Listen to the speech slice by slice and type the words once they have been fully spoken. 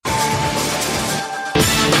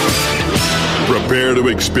Prepare to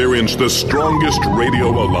experience the strongest radio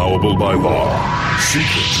allowable by law.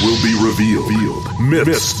 Secrets will be revealed.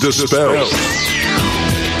 Myths dispelled.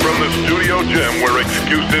 From the studio gym where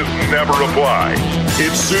excuses never apply,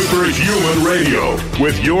 it's Superhuman Radio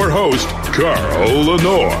with your host, Carl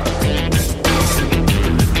Lenore.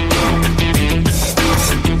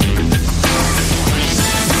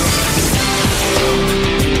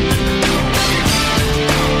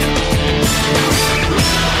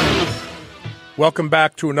 Welcome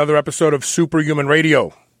back to another episode of Superhuman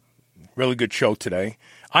Radio. Really good show today.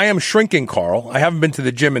 I am shrinking, Carl. I haven't been to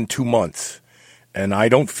the gym in 2 months, and I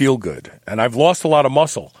don't feel good. And I've lost a lot of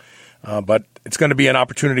muscle, but it's going to be an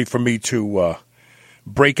opportunity for me to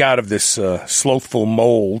break out of this slothful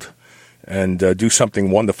mold and do something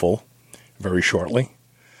wonderful very shortly.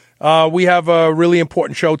 We have a really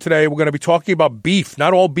important show today. We're going to be talking about beef.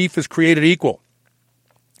 Not all beef is created equal.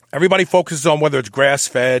 Everybody focuses on whether it's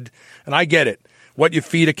grass-fed, and I get it. What you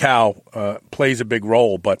feed a cow plays a big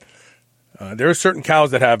role, but there are certain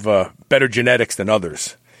cows that have better genetics than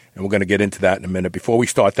others, and we're going to get into that in a minute. Before we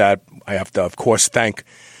start that, I have to, of course, thank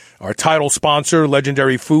our title sponsor,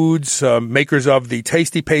 Legendary Foods, makers of the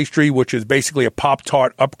Tasty Pastry, which is basically a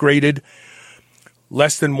Pop-Tart upgraded,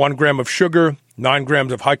 less than 1 gram of sugar, 9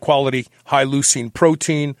 grams of high-quality, high-leucine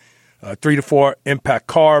protein, 3 to 4 impact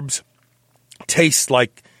carbs, tastes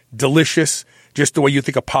like delicious, just the way you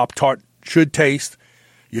think a Pop-Tart should taste.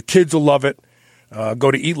 Your kids will love it.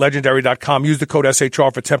 Go to eatlegendary.com. Use the code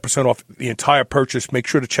SHR for 10% off the entire purchase. Make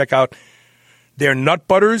sure to check out their nut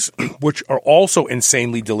butters, which are also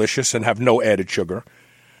insanely delicious and have no added sugar.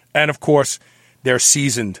 And, of course, their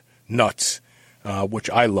seasoned nuts, which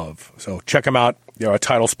I love. So check them out. They're our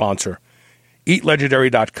title sponsor.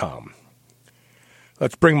 Eatlegendary.com.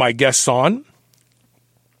 Let's bring my guests on.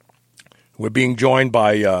 We're being joined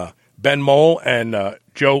by Ben Mohl and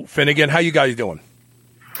Joe Finegan. How you guys doing?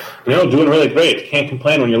 Doing really great. Can't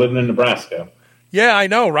complain when you're living in Nebraska. Yeah, I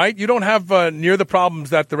know, right? You don't have near the problems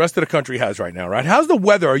that the rest of the country has right now, right? How's the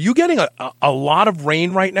weather? Are you getting a lot of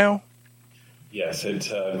rain right now? Yes,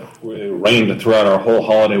 it rained throughout our whole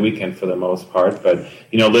holiday weekend for the most part. But,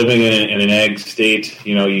 living in an ag state,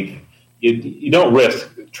 you don't risk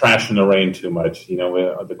trashing the rain too much.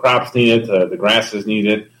 The crops need it, the grasses need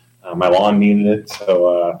it, my lawn needed it.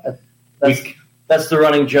 So that's the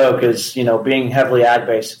running joke is, being heavily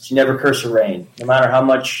ag-based. You never curse the rain. No matter how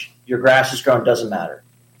much your grass is grown, it doesn't matter.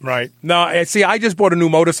 Right. No, see, I just bought a new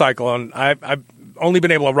motorcycle, and I've only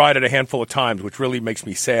been able to ride it a handful of times, which really makes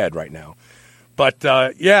me sad right now. But,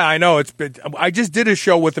 yeah, I know. I just did a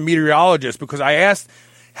show with a meteorologist because I asked,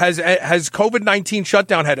 has COVID-19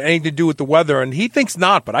 shutdown had anything to do with the weather? And he thinks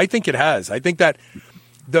not, but I think it has. I think that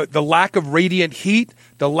the lack of radiant heat,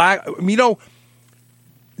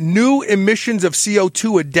 new emissions of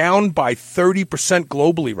CO2 are down by 30%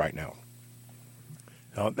 globally right now.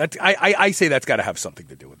 I say that's got to have something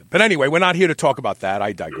to do with it. But anyway, we're not here to talk about that.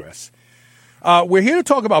 I digress. We're here to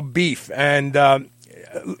talk about beef. And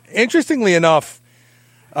interestingly enough,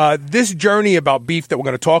 this journey about beef that we're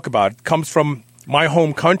going to talk about comes from my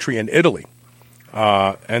home country in Italy.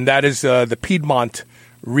 And that is the Piedmont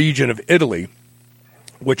region of Italy,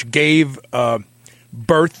 which gave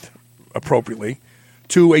birth, appropriately,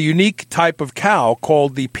 to a unique type of cow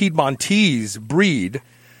called the Piedmontese breed,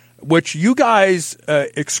 which you guys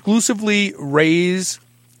exclusively raise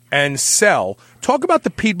and sell. Talk about the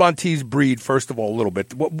Piedmontese breed, first of all, a little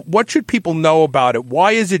bit. What should people know about it?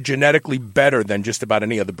 Why is it genetically better than just about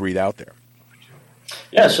any other breed out there?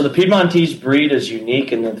 Yeah, so the Piedmontese breed is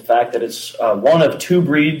unique in the fact that it's one of 2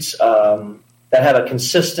 breeds that have a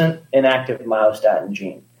consistent inactive myostatin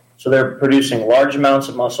gene. So they're producing large amounts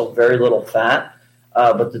of muscle, very little fat.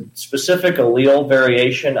 But the specific allele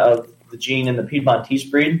variation of the gene in the Piedmontese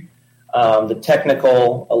breed, the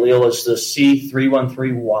technical allele is the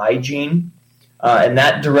C313Y gene, and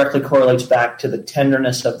that directly correlates back to the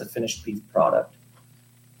tenderness of the finished beef product.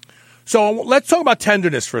 So let's talk about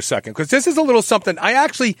tenderness for a second, because this is a little something. I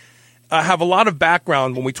actually have a lot of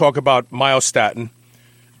background when we talk about myostatin,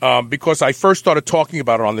 because I first started talking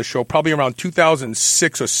about it on the show probably around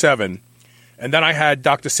 2006 or 7. And then I had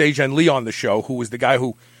Dr. Sejan Lee on the show, who was the guy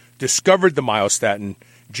who discovered the myostatin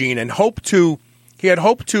gene and he had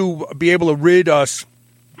hoped to be able to rid us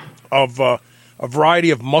of a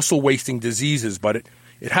variety of muscle-wasting diseases, but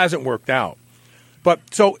it hasn't worked out. But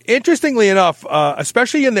so interestingly enough,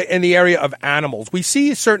 especially in the area of animals, we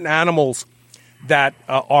see certain animals that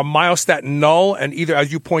are myostatin null, and either,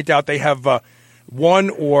 as you point out, they have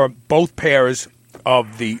one or both pairs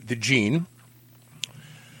of the gene.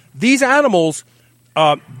 These animals,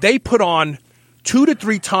 they put on 2 to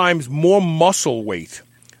 3 times more muscle weight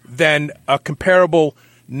than a comparable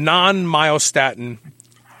non-myostatin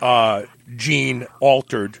gene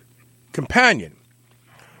altered companion.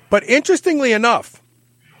 But interestingly enough,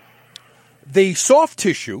 the soft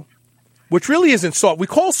tissue, which really isn't soft, we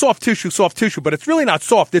call soft tissue, but it's really not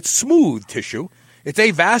soft. It's smooth tissue. It's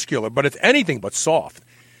avascular, but it's anything but soft.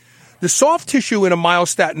 The soft tissue in a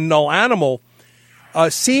myostatin null animal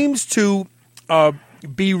seems to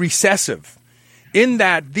be recessive, in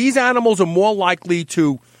that these animals are more likely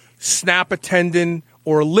to snap a tendon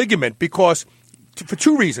or a ligament because, for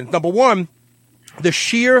two reasons. Number one, the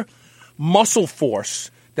sheer muscle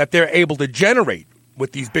force that they're able to generate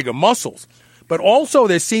with these bigger muscles. But also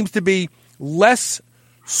there seems to be less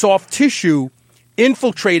soft tissue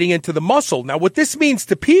infiltrating into the muscle. Now, what this means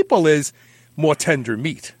to people is more tender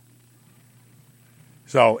meat.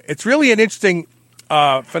 So it's really an interesting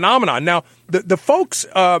phenomenon. Now, the folks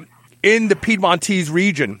in the Piedmontese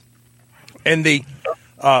region in the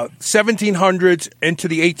 1700s into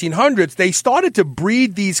the 1800s, they started to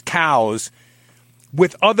breed these cows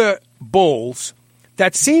with other bulls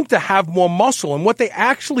that seemed to have more muscle. And what they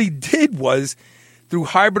actually did was, through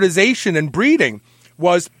hybridization and breeding,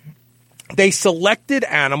 was they selected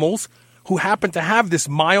animals who happened to have this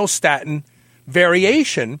myostatin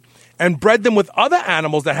variation and bred them with other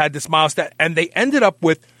animals that had this myostatin, and they ended up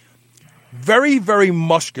with very, very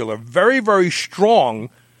muscular, very, very strong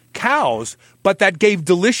cows, but that gave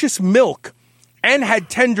delicious milk and had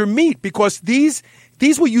tender meat, because these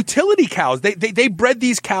were utility cows. They bred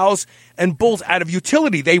these cows and bulls out of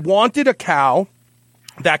utility. They wanted a cow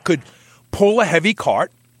that could pull a heavy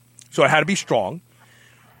cart, so it had to be strong,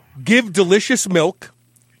 give delicious milk,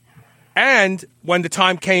 and when the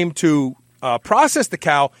time came to process the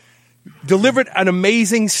cow, delivered an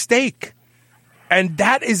amazing steak. And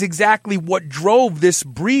that is exactly what drove this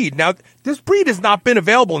breed. Now, this breed has not been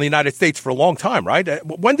available in the United States for a long time, right?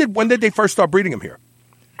 When did they first start breeding them here?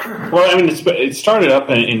 Well, I mean, it started up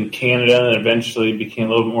in Canada and eventually became a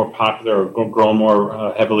little bit more popular, or grown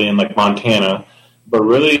more heavily in like Montana. But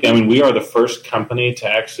really, I mean, we are the first company to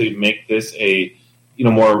actually make this a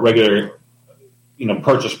more regular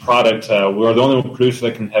purchase product. We're the only producer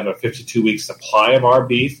that can have a 52-week supply of our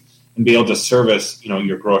beef and be able to service,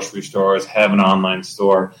 your grocery stores, have an online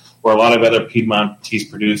store, where a lot of other Piedmontese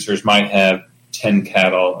producers might have 10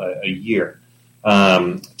 cattle a year.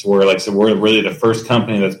 To where, like I said, we're really the first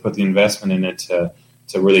company that's put the investment in it to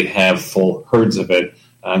really have full herds of it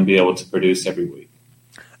and be able to produce every week.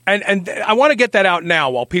 And I want to get that out now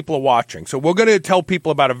while people are watching. So we're going to tell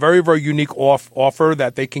people about a very, very unique offer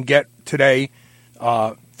that they can get today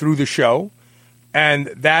through the show. And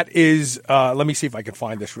that is, let me see if I can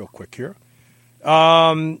find this real quick here.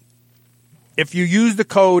 If you use the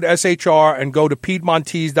code SHR and go to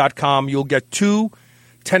Piedmontese.com, you'll get 2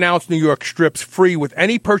 10-ounce New York strips free with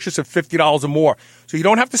any purchase of $50 or more. So you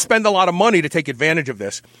don't have to spend a lot of money to take advantage of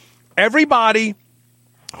this. Everybody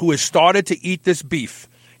who has started to eat this beef,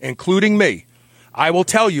 including me, I will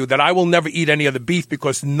tell you that I will never eat any of the beef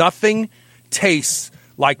because nothing tastes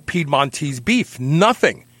like Piedmontese beef.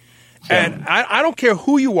 Nothing. And I don't care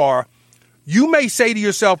who you are. You may say to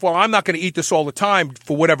yourself, well, I'm not going to eat this all the time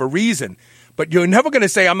for whatever reason. But you're never going to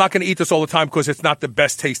say, I'm not going to eat this all the time because it's not the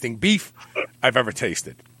best tasting beef I've ever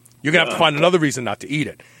tasted. You're going to have to find another reason not to eat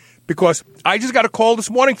it. Because I just got a call this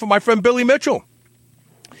morning from my friend Billy Mitchell.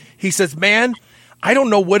 He says, man, I don't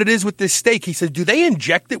know what it is with this steak. He says, do they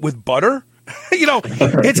inject it with butter?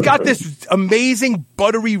 It's got this amazing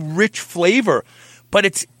buttery, rich flavor. But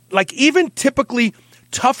it's like even typically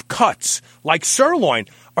tough cuts like sirloin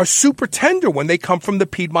are super tender when they come from the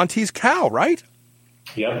Piedmontese cow, right?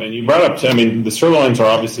 Yeah, and you brought up, the sirloins are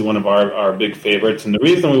obviously one of our big favorites. And the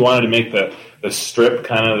reason we wanted to make the strip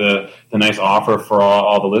kind of the nice offer for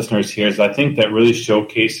all the listeners here is I think that really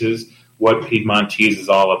showcases what Piedmontese is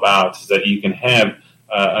all about, is that you can have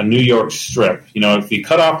a New York strip. If you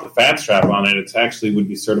cut off the fat strap on it, it actually would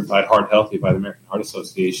be certified heart healthy by the American Heart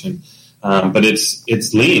Association. But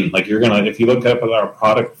it's lean. Like if you look up at our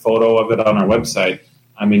product photo of it on our website,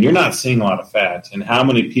 you're not seeing a lot of fat. And how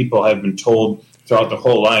many people have been told throughout their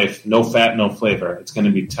whole life, no fat, no flavor. It's going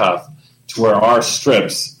to be tough. To where our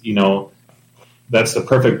strips, that's the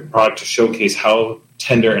perfect product to showcase how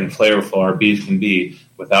tender and flavorful our beef can be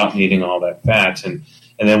without needing all that fat. And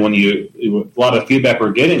then when a lot of feedback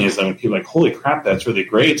we're getting is when people are like, holy crap, that's really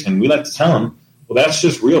great. And we like to tell them, well, that's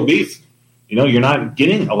just real beef. You're not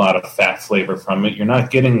getting a lot of fat flavor from it. You're not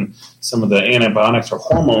getting some of the antibiotics or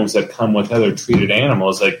hormones that come with other treated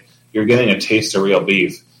animals. Like, you're getting a taste of real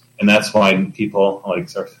beef. And that's why people are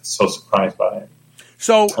so surprised by it.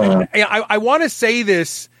 So I want to say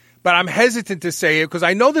this, but I'm hesitant to say it because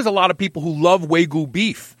I know there's a lot of people who love Wagyu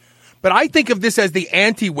beef. But I think of this as the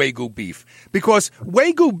anti-Wagyu beef, because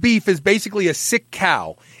Wagyu beef is basically a sick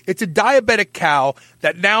cow. It's a diabetic cow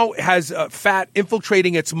that now has fat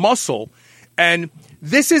infiltrating its muscle, and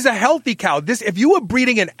this is a healthy cow. If you were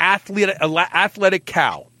breeding an athletic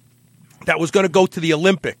cow that was going to go to the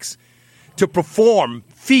Olympics to perform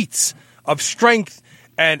feats of strength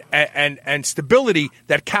and stability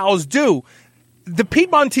that cows do, the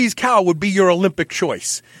Piedmontese cow would be your Olympic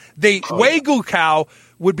choice. The Wagyu cow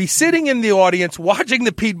would be sitting in the audience watching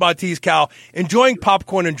the Piedmontese cow, enjoying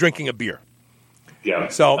popcorn and drinking a beer. Yeah,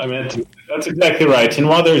 so I mean that's exactly right. And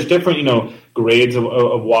while there's different, grades of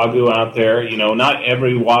Wagyu out there, not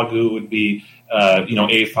every Wagyu would be,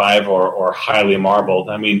 A5 or highly marbled.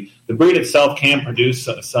 I mean, the breed itself can produce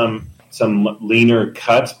some leaner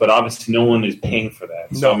cuts, but obviously no one is paying for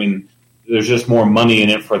that. So I mean, there's just more money in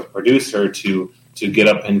it for the producer to get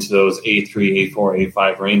up into those A3, A4,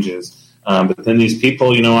 A5 ranges. But then these people,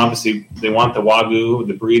 obviously they want the Wagyu,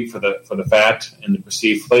 the breed for the fat and the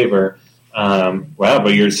perceived flavor.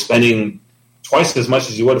 But you're spending twice as much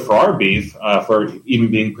as you would for our beef, for even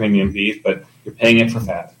being premium beef, but you're paying it for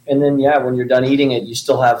fat. And then, when you're done eating it, you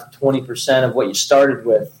still have 20% of what you started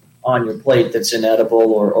with on your plate that's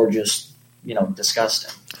inedible or just,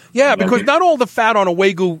 disgusting. Yeah, because not all the fat on a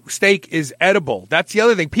Wagyu steak is edible. That's the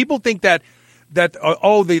other thing. People think that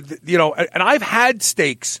and I've had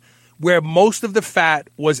steaks where most of the fat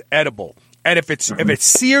was edible. And if it's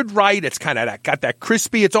seared right, it's kind of got that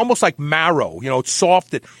crispy. It's almost like marrow. It's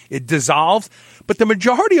soft. It dissolves. But the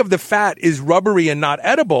majority of the fat is rubbery and not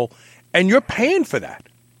edible, and you're paying for that.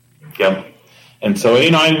 Yeah. And so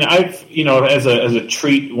I've as a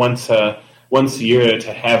treat once a year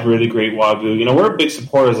to have really great Wagyu. We're big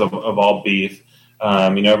supporters of all beef.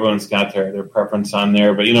 Everyone's got their preference on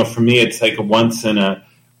there, but for me it's like a once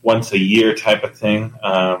a year type of thing.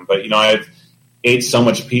 But I've ate so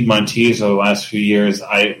much Piedmontese over the last few years,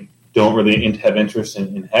 I don't really have interest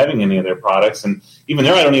in having any of their products. And even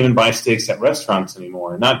there, I don't even buy steaks at restaurants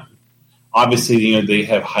anymore. Not obviously, they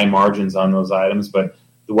have high margins on those items, but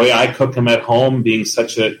the way I cook them at home, being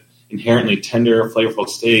such an inherently tender, flavorful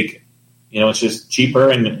steak, it's just cheaper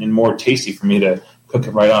and more tasty for me to cook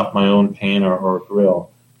it right off my own pan or grill.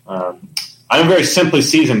 I'm a very simply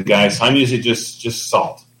seasoned guy, so I'm usually just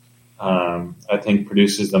salt. I think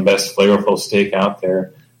produces the best flavorful steak out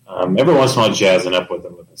there. Every once in a while, jazzing up with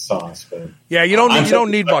a sauce, but yeah, you don't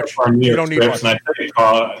need much. You don't need much. And I tell you,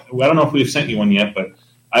 Carl, I don't know if we've sent you one yet, but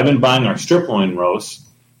I've been buying our strip loin roasts.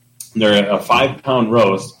 They're a 5-pound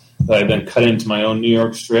roast that I've then cut into my own New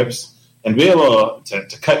York strips, and be able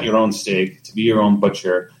to cut your own steak, to be your own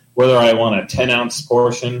butcher. Whether I want a 10-ounce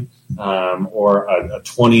portion or a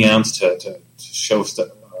 20-ounce to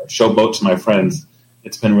showboat to my friends.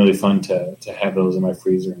 It's been really fun to have those in my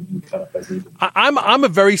freezer and cut up as needed. I'm a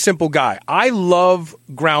very simple guy. I love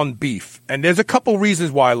ground beef, and there's a couple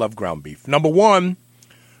reasons why I love ground beef. Number one,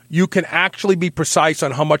 you can actually be precise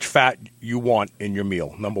on how much fat you want in your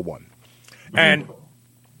meal, number one. Mm-hmm. And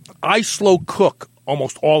I slow cook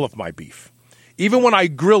almost all of my beef. Even when I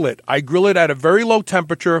grill it at a very low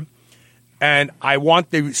temperature, and I want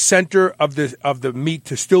the center of the meat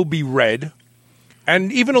to still be red.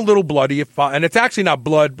 And even a little bloody, and it's actually not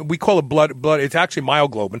blood. We call it blood. It's actually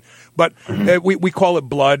myoglobin, but we call it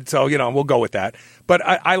blood. So we'll go with that. But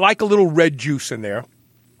I like a little red juice in there.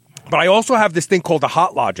 But I also have this thing called the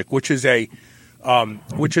Hot Logic, which is a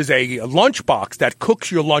lunch box that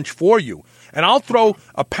cooks your lunch for you. And I'll throw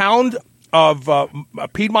a pound of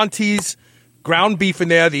Piedmontese ground beef in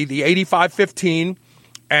there, the 85-15.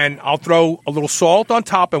 And I'll throw a little salt on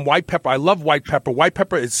top and white pepper. I love white pepper. White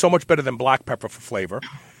pepper is so much better than black pepper for flavor.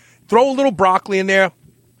 Throw a little broccoli in there,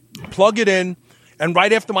 plug it in, and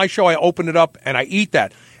right after my show, I open it up and I eat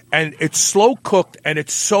that. And it's slow cooked, and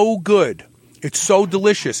it's so good. It's so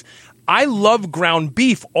delicious. I love ground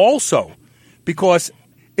beef also because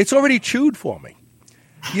it's already chewed for me.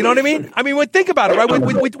 You know what I mean? Think about it, right?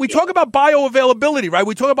 We talk about bioavailability, right?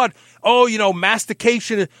 We talk about,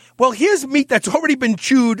 mastication. Well, here's meat that's already been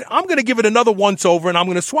chewed. I'm going to give it another once over, and I'm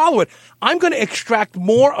going to swallow it. I'm going to extract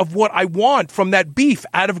more of what I want from that beef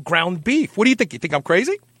out of ground beef. What do you think? You think I'm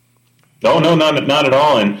crazy? No, not at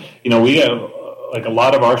all. And, we have, like a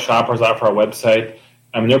lot of our shoppers off our website,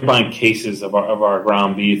 they're buying cases of our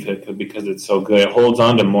ground beef because it's so good. It holds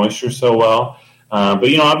on to moisture so well. But,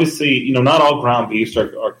 obviously, not all ground beefs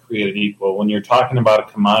are created equal. When you're talking about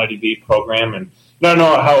a commodity beef program, and I don't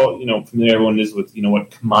know how, familiar everyone is with,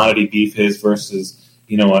 what commodity beef is versus,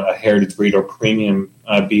 a heritage breed or premium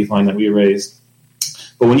beef line that we raise.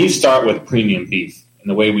 But when you start with premium beef and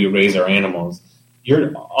the way we raise our animals,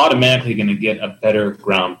 you're automatically going to get a better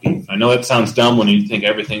ground beef. I know that sounds dumb when you think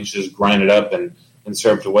everything's just grinded up and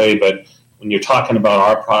served away, but when you're talking about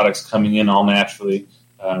our products coming in all naturally,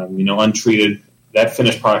 untreated, that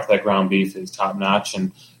finished product, that ground beef is top notch.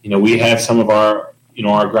 And, we have some of our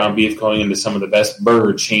ground beef going into some of the best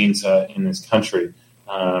burger chains in this country.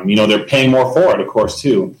 They're paying more for it, of course,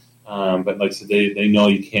 too. But like I said, they know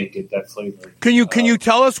you can't get that flavor. Can you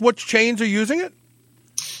tell us which chains are using it?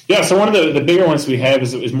 Yeah, so one of the bigger ones we have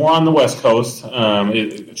is more on the West Coast,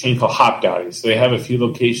 a chain called Hop Dottie. So they have a few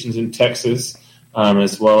locations in Texas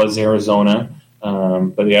as well as Arizona.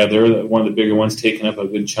 But yeah, they're one of the bigger ones, taking up a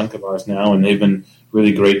good chunk of ours now, and they've been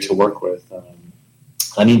really great to work with.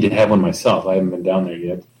 I need to have one myself. I haven't been down there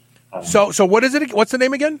yet. So what is it? What's the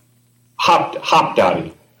name again? Hop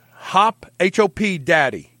Dottie. Hop, H-O-P,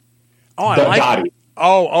 Daddy. Oh, I like Dottie. it.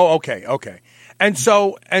 Oh, okay. And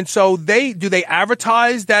so they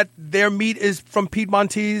advertise that their meat is from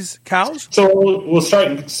Piedmontese cows? So we'll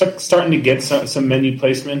starting to get some menu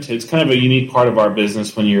placement. It's kind of a unique part of our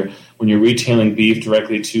business when you're retailing beef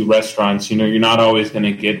directly to restaurants. You're not always going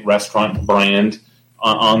to get restaurant brand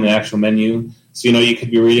on the actual menu. So you could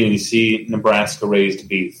be reading and you see Nebraska raised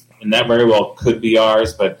beef, and that very well could be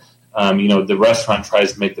ours. But the restaurant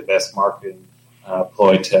tries to make the best marketing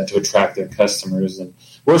ploy to attract their customers, and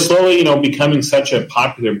we're slowly, becoming such a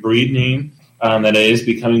popular breed name that it is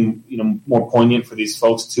becoming, more poignant for these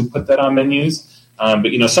folks to put that on menus. But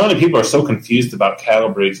some of the people are so confused about cattle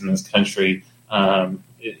breeds in this country.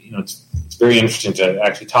 It's very interesting to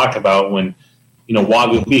actually talk about when,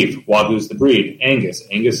 Wagyu beef. Wagyu is the breed. Angus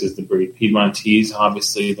is the breed. Piedmontese,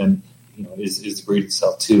 obviously, then is the breed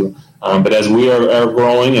itself too. But as we are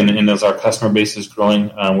growing and as our customer base is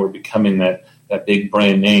growing, we're becoming that big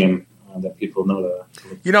brand name that people know.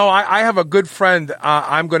 I have a good friend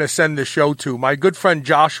I'm going to send the show to, my good friend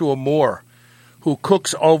Joshua Moore, who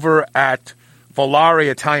cooks over at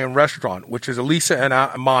Volare Italian Restaurant, which is Elisa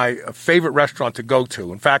and my favorite restaurant to go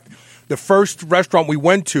to. In fact, the first restaurant we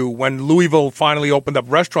went to when Louisville finally opened up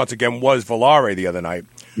restaurants again was Volare the other night.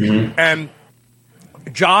 Mm-hmm. And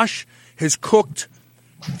Josh has cooked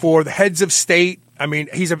for the heads of state. I mean,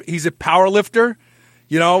 he's a power lifter.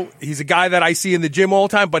 He's a guy that I see in the gym all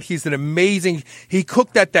the time, but he's an amazing. He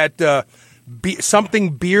cooked at that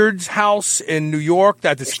something Beard's house in New York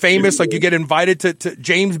that is famous. Like you get invited to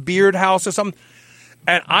James Beard house or something.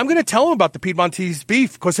 And I'm going to tell him about the Piedmontese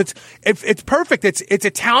beef because it's perfect. It's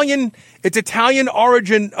Italian. It's Italian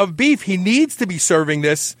origin of beef. He needs to be serving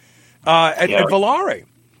this at Volare.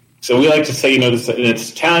 So we like to say,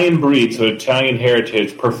 it's Italian breed, so Italian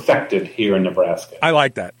heritage perfected here in Nebraska. I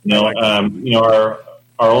like that.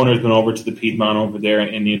 Our owner's been over to the Piedmont over there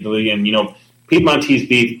in Italy, and Piedmontese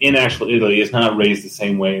beef in actual Italy is not raised the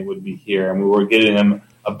same way it would be here, and we were getting them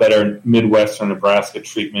a better Midwestern Nebraska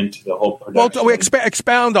treatment to the whole production. Well,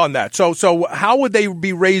 expound on that. So how would they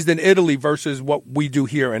be raised in Italy versus what we do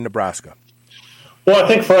here in Nebraska? Well, I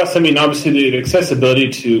think for us, obviously the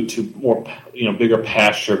accessibility to more, bigger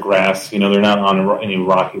pasture grass. They're not on any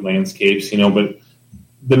rocky landscapes. But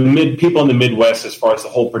the people in the Midwest, as far as the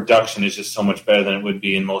whole production, is just so much better than it would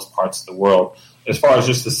be in most parts of the world. As far as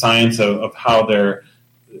just the science of how they're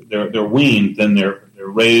weaned, then they're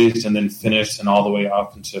raised and then finished, and all the way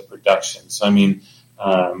off into production. So,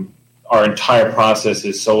 our entire process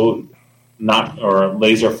is so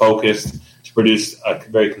laser focused to produce a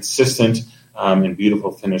very consistent and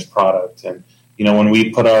beautiful finished product. And when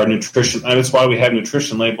we put our nutrition, and that's why we have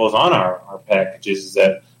nutrition labels on our packages, is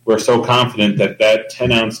that we're so confident that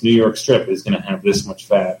 10-ounce New York strip is going to have this much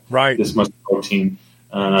fat, right, this much protein,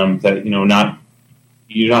 that you're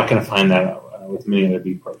not going to find that with many other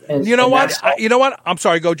beef programs. You know what? I'm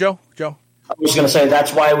sorry. Go, Joe. I was going to say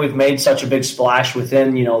that's why we've made such a big splash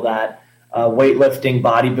within that weightlifting,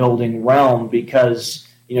 bodybuilding realm, because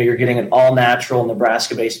you're getting an all natural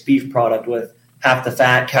Nebraska-based beef product with half the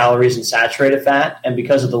fat, calories, and saturated fat, and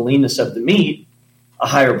because of the leanness of the meat, a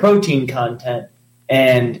higher protein content,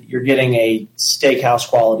 and you're getting a steakhouse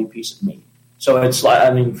quality piece of meat. So it's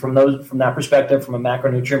like, from that perspective, from a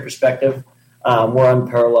macronutrient perspective, we're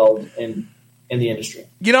unparalleled in the industry.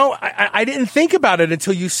 I didn't think about it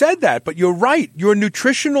until you said that, but you're right. Your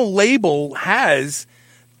nutritional label has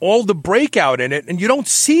all the breakout in it, and you don't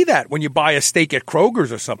see that when you buy a steak at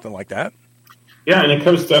Kroger's or something like that. Yeah, and it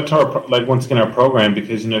comes down to our program,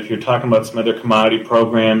 because if you're talking about some other commodity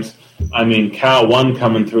programs, cow one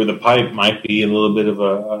coming through the pipe might be a little bit of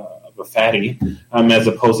a fatty, as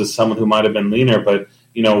opposed to someone who might have been leaner. But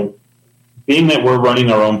being that we're running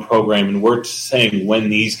our own program and we're saying when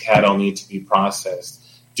these cattle need to be processed,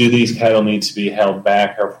 do these cattle need to be held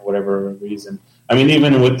back or for whatever reason? I mean,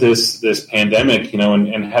 even with this pandemic,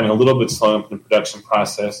 and having a little bit slow up in the production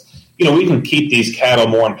process, we can keep these cattle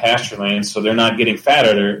more on pasture lands, so they're not getting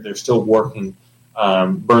fatter. They're still working,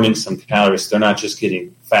 burning some calories. They're not just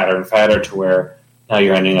getting fatter and fatter to where now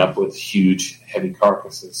you're ending up with huge, heavy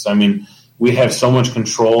carcasses. So, I mean, we have so much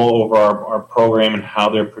control over our program and how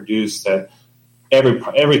they're produced that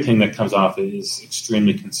everything that comes off it is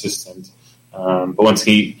extremely consistent. But once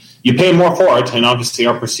you pay more for it, and obviously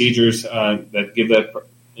our procedures that give that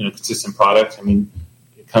consistent product, I mean,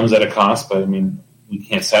 it comes at a cost, but I mean, we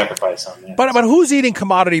can't sacrifice on that. But who's eating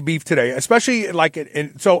commodity beef today? Especially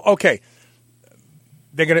okay.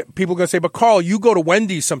 People are gonna say, but Carl, you go to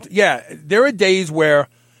Wendy's something. Yeah, there are days where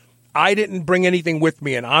I didn't bring anything with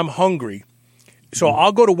me and I'm hungry. So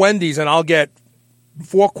I'll go to Wendy's and I'll get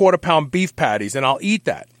 4 quarter-pound beef patties and I'll eat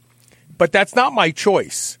that. But that's not my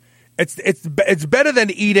choice. It's better than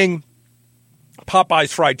eating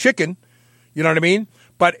Popeye's fried chicken. You know what I mean?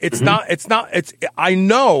 But it's I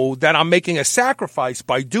know that I'm making a sacrifice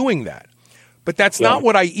by doing that. But that's not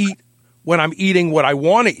what I eat when I'm eating what I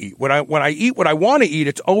want to eat. When I eat what I want to eat,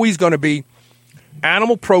 it's always going to be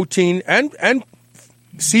animal protein and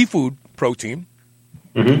seafood protein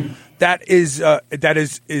that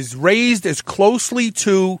is raised as closely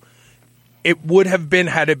to it would have been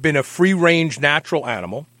had it been a free-range natural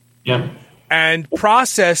animal. Yeah. And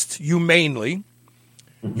processed humanely,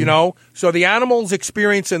 so the animal's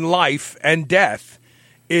experience in life and death,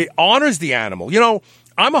 it honors the animal.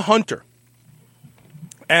 I'm a hunter,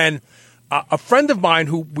 and a friend of mine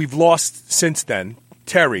who we've lost since then,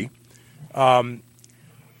 Terry,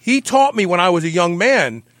 he taught me when I was a young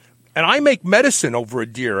man, and I make medicine over a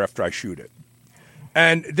deer after I shoot it.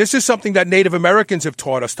 And this is something that Native Americans have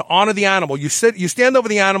taught us, to honor the animal. You stand over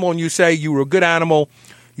the animal and you say, you were a good animal,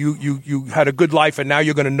 you had a good life, and now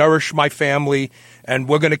you're going to nourish my family, and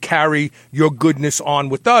we're going to carry your goodness on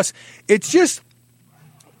with us. It's just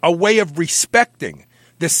a way of respecting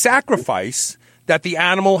the sacrifice that the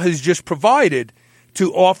animal has just provided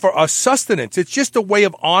to offer us sustenance. It's just a way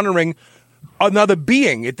of honoring another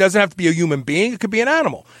being. It doesn't have to be a human being. It could be an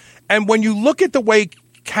animal. And when you look at the way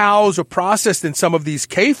cows are processed in some of these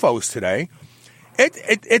CAFOs today,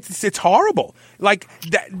 it's horrible. Like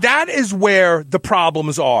that is where the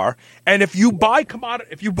problems are. And if you buy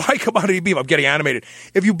commodity beef, I'm getting animated.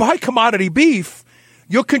 If you buy commodity beef,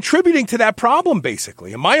 you're contributing to that problem,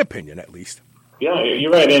 basically, in my opinion, at least. Yeah,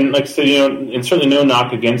 you're right. And like I said, and certainly no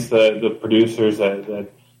knock against the producers that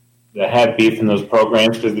have beef in those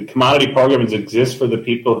programs, because the commodity programs exist for the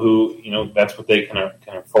people who, that's what they can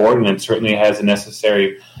afford, and it certainly has a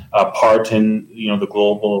necessary part in, the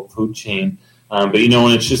global food chain. But,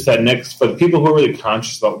 when it's just that for the people who are really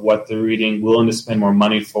conscious about what they're eating, willing to spend more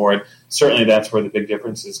money for it, certainly that's where the big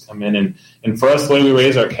differences come in. And for us, the way we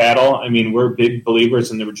raise our cattle, I mean, we're big believers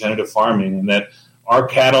in the regenerative farming, and that our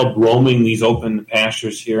cattle roaming these open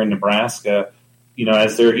pastures here in Nebraska,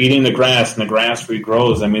 as they're eating the grass and the grass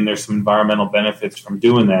regrows, I mean, there's some environmental benefits from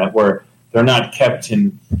doing that, where they're not kept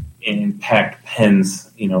in packed pens,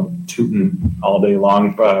 tooting all day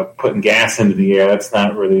long, putting gas into the air. That's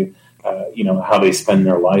not really how they spend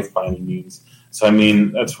their life by any means. So, I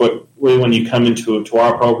mean, that's what really, when you come to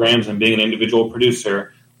our programs and being an individual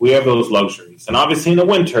producer, we have those luxuries. And obviously in the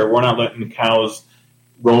winter, we're not letting the cows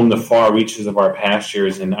roam the far reaches of our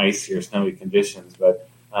pastures in icy or snowy conditions, but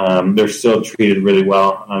they're still treated really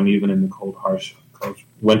well, even in the cold, harsh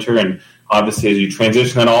winter. And obviously as you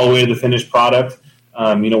transition that all the way to the finished product,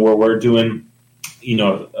 where we're doing,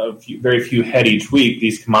 very few head each week,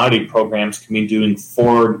 these commodity programs can be doing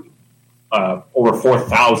over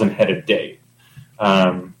 4,000 head a day.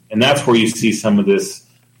 And that's where you see some of this,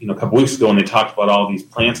 a couple weeks ago when they talked about all these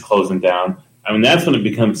plants closing down. I mean, that's when it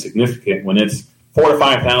becomes significant, when it's 4,000 to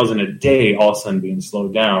 5,000 a day all of a sudden being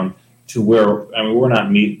slowed down to where, I mean, we're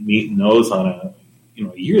not meeting those on a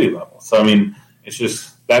yearly level. So, I mean, it's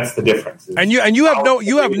just, that's the difference. And you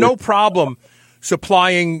have no problem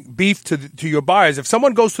supplying beef to your buyers. If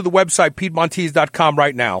someone goes to the website Piedmontese.com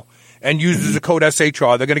right now and uses the code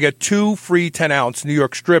SHR, they're going to get 2 free 10-ounce New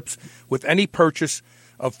York strips with any purchase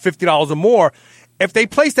of $50 or more. If they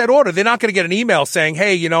place that order, they're not going to get an email saying,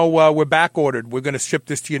 hey, we're back ordered. We're going to ship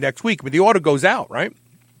this to you next week. But the order goes out, right?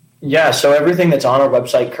 Yeah, so everything that's on our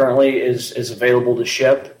website currently is available to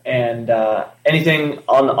ship. And anything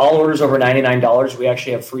on all orders over $99, we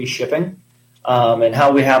actually have free shipping. And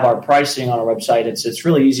how we have our pricing on our website, it's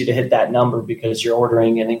really easy to hit that number because you're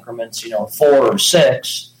ordering in increments, 4 or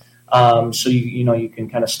 6. So you can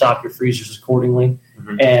kind of stock your freezers accordingly,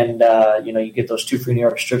 and you get those 2 free New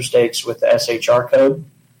York strip steaks with the SHR code.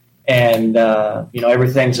 and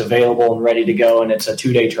everything's available and ready to go, and it's a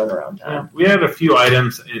 2-day turnaround time. Yeah, we have a few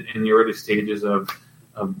items in the early stages of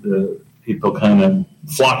the people kind of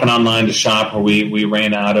flocking online to shop where we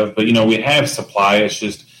ran out of, but we have supply. It's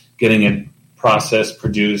just getting it processed,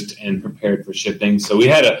 produced, and prepared for shipping. So we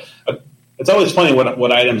had it's always funny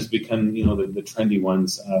what items become the trendy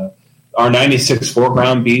ones. Our 96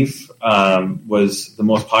 foreground beef was the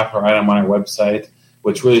most popular item on our website,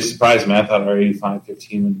 which really surprised me. I thought our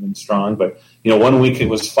 85-15 would have been strong, but 1 week it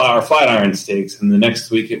was our flat iron steaks, and the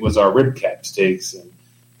next week it was our rib cap steaks, and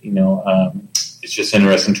it's just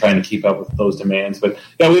interesting trying to keep up with those demands. But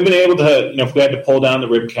yeah, we've been able to, if we had to pull down the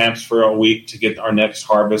rib caps for a week to get our next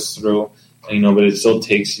harvest through, but it still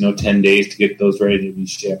takes 10 days to get those ready to be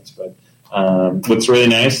shipped. But what's really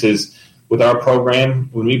nice is with our program,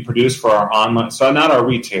 when we produce for our online, so not our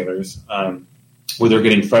retailers, where they're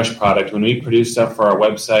getting fresh product, when we produce stuff for our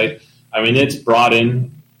website, it's brought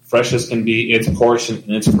in fresh as can be, it's portioned,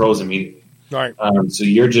 and it's frozen immediately. Right. So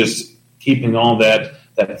you're just keeping all that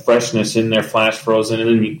freshness in there, flash frozen, and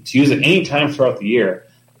then to use it any time throughout the year.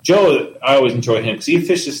 Joe, I always enjoy him because he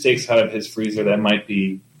fishes steaks out of his freezer that might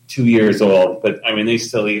be 2 years old, but they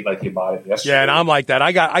still eat like you bought it yesterday. Yeah, and I'm like that.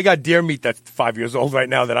 I got deer meat that's 5 years old right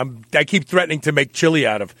now that I keep threatening to make chili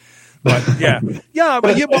out of. But yeah,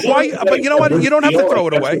 but why? But you know what? You don't have to throw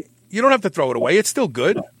it away. You don't have to throw it away. It's still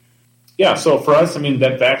good. Yeah. So for us,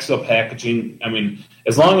 that back seal packaging.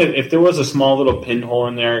 As long as if there was a small little pinhole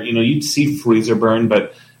in there, you'd see freezer burn.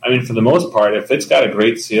 But for the most part, if it's got a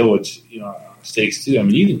great seal, which steaks too,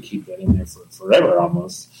 you can keep that in there for forever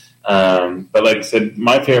almost. But like I said,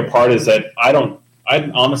 my favorite part is that I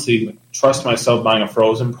honestly trust myself buying a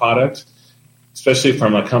frozen product, especially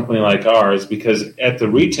from a company like ours, because at the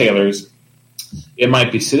retailers, it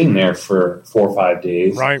might be sitting there for 4 or 5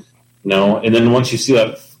 days. Right. And then once you see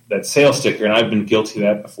that sales sticker, and I've been guilty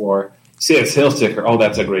of that before, you see that sales sticker, oh,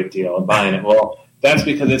 that's a great deal, I'm buying it. Well, that's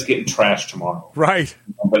because it's getting trashed tomorrow. Right.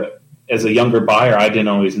 But as a younger buyer, I didn't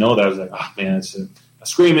always know that. I was like, oh, man, it's a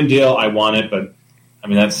screaming deal. I want it, but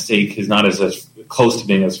that steak is not as close to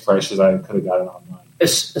being as fresh as I could have gotten online.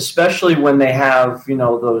 Especially when they have,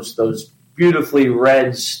 those beautifully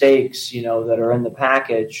red steaks, that are in the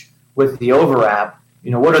package with the overwrap.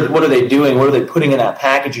 What are they doing? What are they putting in that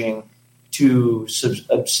packaging to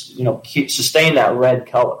sustain that red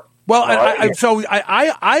color? Well,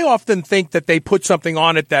 I often think that they put something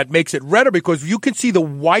on it that makes it redder because you can see the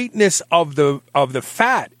whiteness of the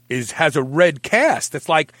fat has a red cast. It's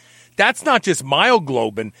like that's not just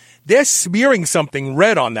myoglobin; they're smearing something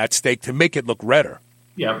red on that steak to make it look redder.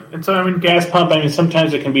 Yeah, and so gas pump.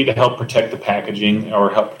 Sometimes it can be to help protect the packaging or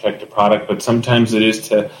help protect the product, but sometimes it is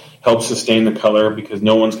to help sustain the color because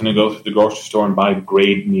no one's going to go through the grocery store and buy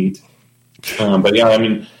grade meat. But yeah,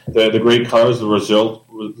 the grade color is the result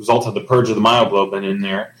of the purge of the myoglobin in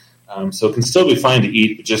there, so it can still be fine to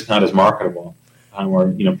eat, but just not as marketable.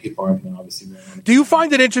 Or people aren't going to obviously. Do you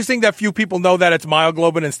find it interesting that few people know that it's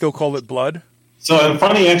myoglobin and still call it blood? So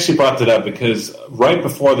funny you actually brought that up because right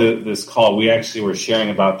before this call, we actually were sharing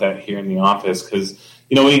about that here in the office because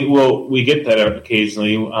we get that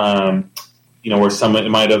occasionally. Where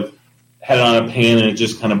someone might have had it on a pan and it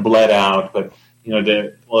just kind of bled out, but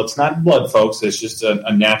it's not blood, folks. It's just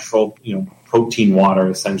a natural protein water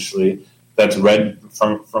essentially that's red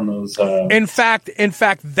from those. In fact,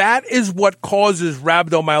 that is what causes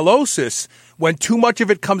rhabdomyolysis. When too much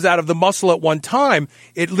of it comes out of the muscle at one time,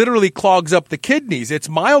 it literally clogs up the kidneys. It's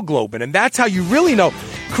myoglobin, and that's how you really know.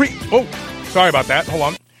 Sorry about that. Hold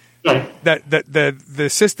on. The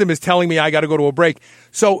system is telling me I got to go to a break.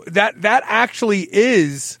 So that actually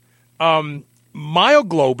is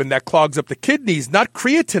myoglobin that clogs up the kidneys, not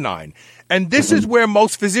creatinine. And this is where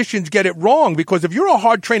most physicians get it wrong because if you're a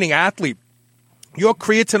hard training athlete, your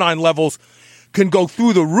creatinine levels can go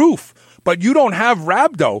through the roof. But you don't have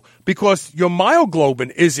rhabdo because your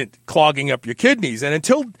myoglobin isn't clogging up your kidneys. And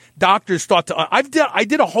until doctors start to, I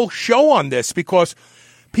did a whole show on this because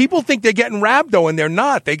people think they're getting rhabdo and they're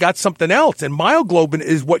not. They got something else. And myoglobin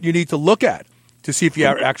is what you need to look at to see if you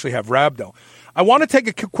actually have rhabdo. I want to take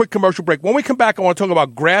a quick commercial break. When we come back, I want to talk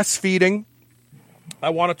about grass feeding.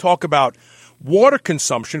 I want to talk about water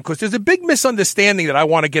consumption because there's a big misunderstanding that I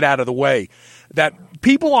want to get out of the way. That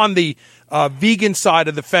people on the vegan side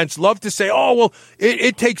of the fence love to say, oh, well,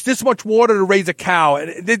 it takes this much water to raise a cow.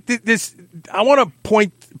 And I want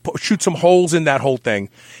to shoot some holes in that whole thing.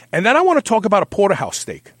 And then I want to talk about a porterhouse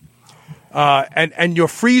steak and your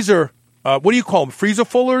freezer. What do you call them? Freezer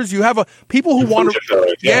fullers? You have people who want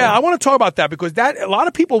to. Yeah, I want to talk about that because a lot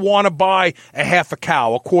of people want to buy a half a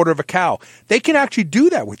cow, a quarter of a cow. They can actually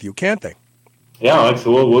do that with you, can't they? Yeah,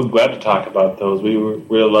 so we're glad to talk about those. We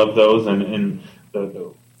really love those and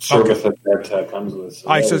the service that comes with us.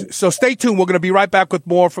 All right, so stay tuned. We're going to be right back with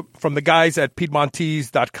more from the guys at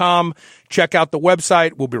Piedmontese.com. Check out the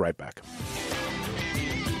website. We'll be right back.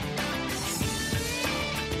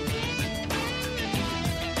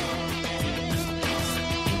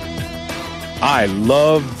 I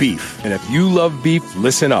love beef. And if you love beef,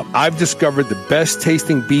 listen up. I've discovered the best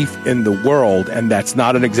tasting beef in the world, and that's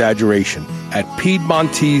not an exaggeration, at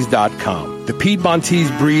Piedmontese.com. The Piedmontese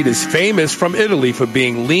breed is famous from Italy for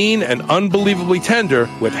being lean and unbelievably tender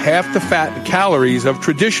with half the fat and calories of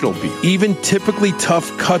traditional beef. Even typically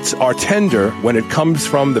tough cuts are tender when it comes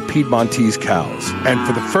from the Piedmontese cows. And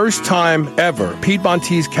for the first time ever,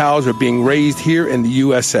 Piedmontese cows are being raised here in the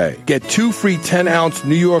USA. Get 2 free 10-ounce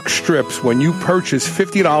New York strips when you purchase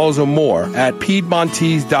 $50 or more at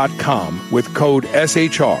Piedmontese.com with code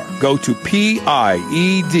SHR. Go to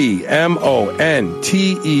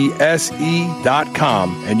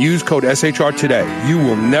Piedmontese.com and use code SHR today. You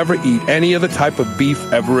will never eat any other type of beef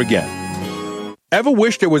ever again. Ever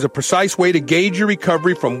wish there was a precise way to gauge your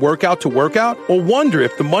recovery from workout to workout? Or wonder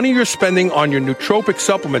if the money you're spending on your nootropic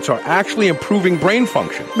supplements are actually improving brain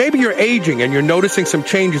function? Maybe you're aging and you're noticing some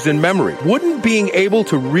changes in memory. Wouldn't being able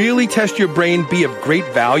to really test your brain be of great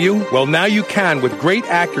value? Well, now you can with great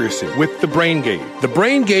accuracy with the Brain Gauge. The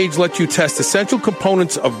Brain Gauge lets you test essential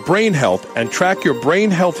components of brain health and track your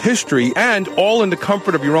brain health history, and all in the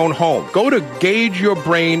comfort of your own home. Go to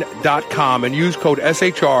gaugeyourbrain.com and use code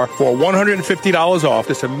SHR for $150 off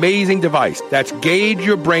this amazing device. That's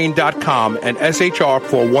gaugeyourbrain.com and SHR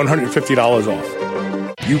for $150 off.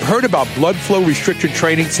 You've heard about blood flow restricted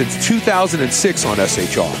training since 2006 on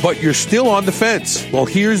SHR, but you're still on the fence. Well,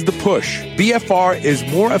 here's the push. BFR is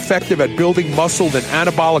more effective at building muscle than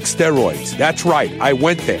anabolic steroids. That's right, I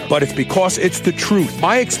went there, but it's because it's the truth.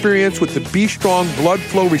 My experience with the Be Strong blood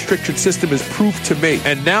flow restriction system is proof to me,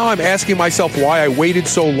 and now I'm asking myself why I waited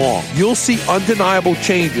so long. You'll see undeniable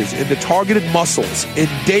changes in the targeted muscles in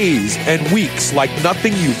days and weeks like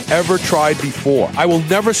nothing you've ever tried before. I will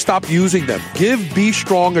never stop using them. Give Be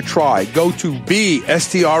Strong a try. Go to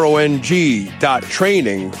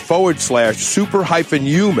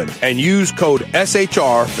bestrong.training/super-human and use code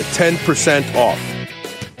SHR for 10% off.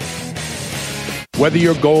 Whether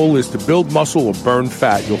your goal is to build muscle or burn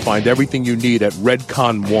fat, you'll find everything you need at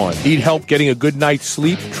Redcon One. Need help getting a good night's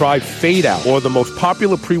sleep? Try Fade Out, or the most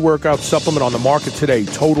popular pre-workout supplement on the market today,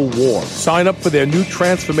 Total War. Sign up for their new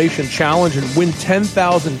Transformation Challenge and win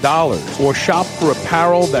 $10,000. Or shop for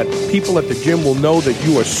apparel that people at the gym will know that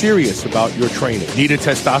you are serious about your training. Need a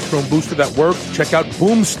testosterone booster that works? Check out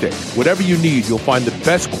Boomstick. Whatever you need, you'll find the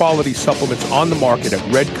best quality supplements on the market at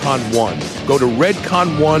Redcon One. Go to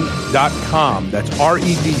redcon1.com. That's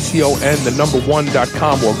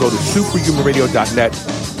REDCON1.com, or go to superhumanradio.net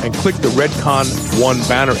and click the Redcon One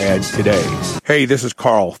banner ad today. Hey, this is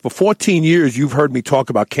Carl. For 14 years, you've heard me talk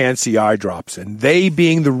about Can-C eye drops, and they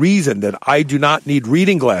being the reason that I do not need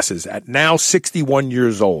reading glasses at now 61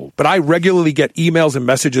 years old. But I regularly get emails and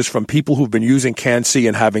messages from people who've been using Can-C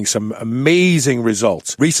and having some amazing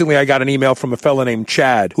results. Recently, I got an email from a fellow named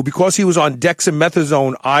Chad, who, because he was on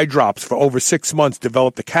dexamethasone eye drops for over 6 months,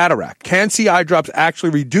 developed a cataract. Can-C eye drops actually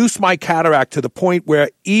reduced my cataract to the point where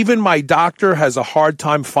even my doctor has a hard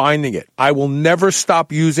time finding it. I will never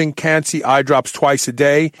stop using Can-C eye drops twice a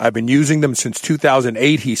day. I've been using them since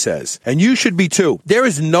 2008, he says. And you should be too. There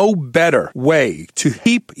is no better way to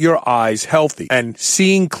keep your eyes healthy and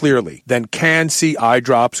seeing clearly than Can-C eye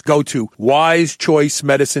drops. Go to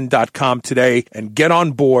wisechoicemedicine.com today and get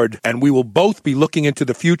on board, and we will both be looking into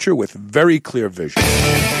the future with very clear vision.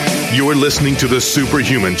 You're listening to the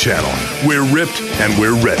Superhuman Channel. We're ripped and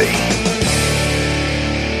we're ready.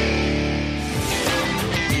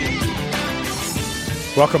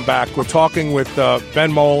 Welcome back. We're talking with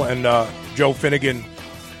Ben Mohl and Joe Finegan.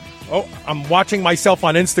 Oh, I'm watching myself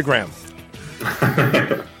on Instagram.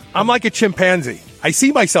 I'm like a chimpanzee. I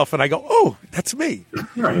see myself and I go, oh, that's me.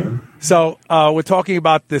 Here I am. So we're talking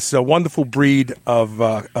about this wonderful breed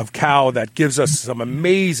of cow that gives us some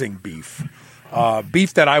amazing beef.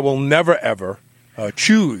 Beef that I will never, ever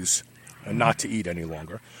choose not to eat any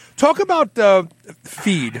longer. Talk about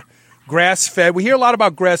feed. Grass-fed. We hear a lot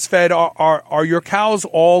about grass-fed. Are your cows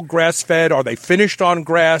all grass-fed? Are they finished on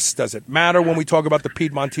grass? Does it matter when we talk about the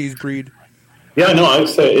Piedmontese breed? Yeah, no, I would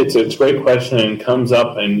say it's a great question, and comes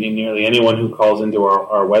up in nearly anyone who calls into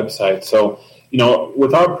our website. So,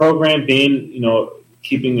 with our program being,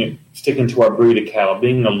 sticking to our breed of cattle,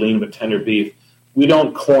 being a lean but tender beef, we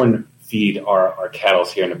don't corn feed our cattle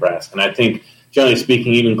here in Nebraska. And I think, generally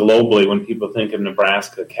speaking, even globally, when people think of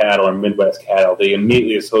Nebraska cattle or Midwest cattle, they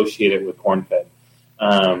immediately associate it with corn-fed.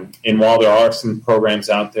 And while there are some programs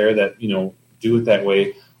out there that, do it that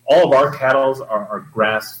way, all of our cattle are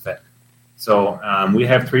grass-fed. So we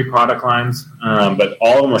have 3 product lines, but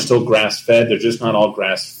all of them are still grass-fed. They're just not all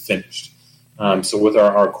grass-finished. So with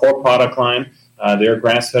our core product line, they're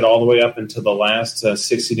grass-fed all the way up until the last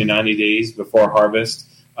 60 to 90 days before harvest,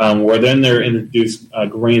 where then they're introduced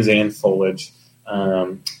grains and foliage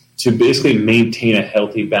to basically maintain a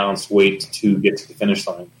healthy, balanced weight to get to the finish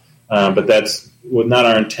line. But that's not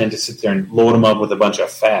our intent to sit there and load them up with a bunch of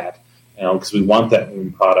fat, because we want that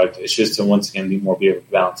lean product. It's just to, once again, be a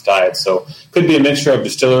balanced diet. So it could be a mixture of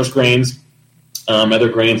distillers grains, other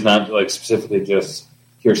grains, not like specifically just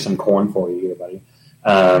here's some corn for you here, buddy.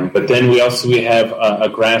 But then we have a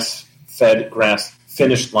grass-fed,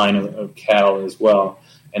 grass-finished line of cattle as well.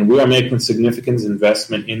 And we are making significant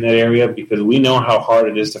investment in that area because we know how hard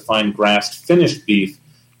it is to find grass-finished beef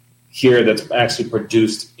here that's actually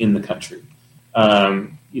produced in the country.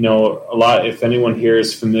 If anyone here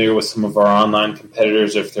is familiar with some of our online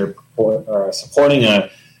competitors, if they're supporting a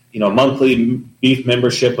monthly beef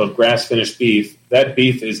membership of grass-finished beef, that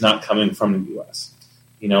beef is not coming from the U.S.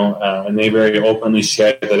 And they very openly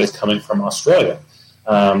share that it's coming from Australia,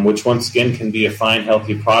 which once again can be a fine,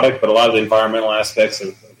 healthy product, but a lot of the environmental aspects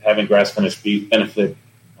of having grass-finished beef benefit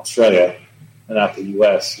Australia and not the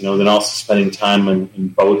U.S. Then also spending time in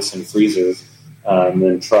boats and freezers and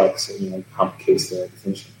then trucks, complicates the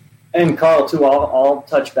finishing. And Carl, too, I'll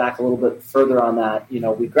touch back a little bit further on that.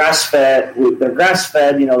 They're grass-fed,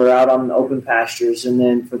 they're out on the open pastures, and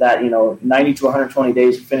then for that, 90 to 120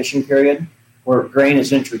 days of finishing period where grain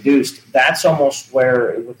is introduced, that's almost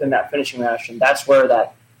where, within that finishing ration, that's where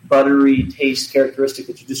that buttery taste characteristic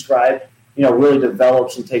that you described, really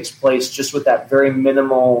develops and takes place just with that very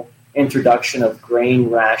minimal introduction of grain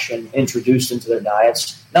ration introduced into their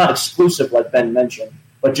diets. Not exclusive, like Ben mentioned,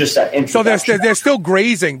 but just that introduction. So they're still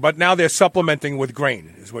grazing, but now they're supplementing with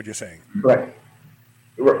grain, is what you're saying.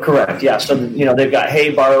 Correct, yeah. So, they've got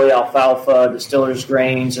hay, barley, alfalfa, distillers'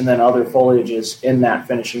 grains, and then other foliages in that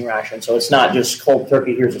finishing ration. So it's not just cold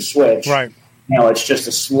turkey, here's a switch. Right. It's just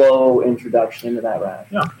a slow introduction into that ration.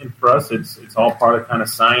 Yeah, and for us, it's all part of kind of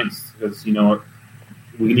science because,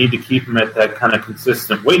 we need to keep them at that kind of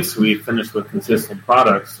consistent weight so we finish with consistent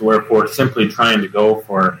products. So if we're simply trying to go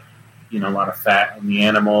for, a lot of fat in the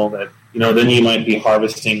animal that, then you might be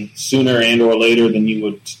harvesting sooner and or later than you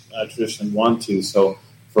would traditionally want to. So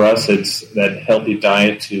for us, it's that healthy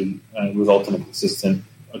diet to result in a consistent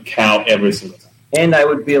cow every single time. And I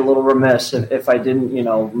would be a little remiss if I didn't,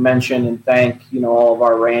 mention and thank, all of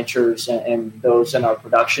our ranchers and those in our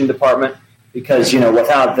production department because,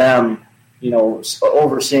 without them,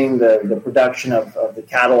 overseeing the production of the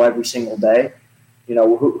cattle every single day,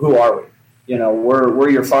 who are we? We're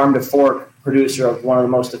your farm to fork producer of one of the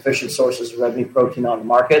most efficient sources of red meat protein on the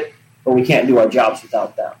market, but we can't do our jobs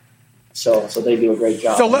without them. So they do a great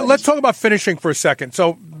job. So let's talk about finishing for a second.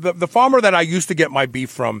 So the farmer that I used to get my beef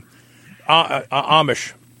from,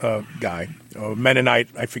 Amish guy, Mennonite,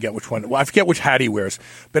 I forget which one. Well, I forget which hat he wears.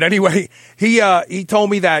 But anyway, he told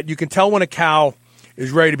me that you can tell when a cow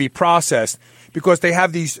is ready to be processed because they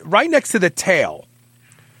have these, right next to the tail,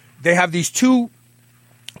 they have these 2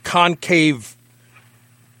 concave,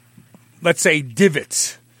 let's say,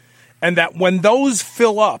 divots. And that when those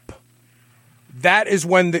fill up, that is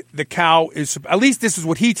when the cow is, at least this is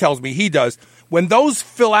what he tells me he does. When those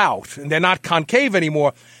fill out and they're not concave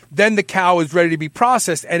anymore, then the cow is ready to be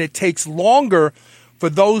processed, and it takes longer for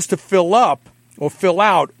those to fill up or fill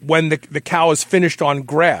out when the cow is finished on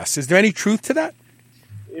grass. Is there any truth to that?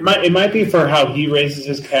 It might be for how he raises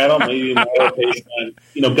his cattle, maybe more based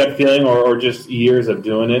on gut feeling or just years of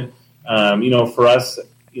doing it. For us,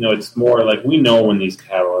 it's more like we know when these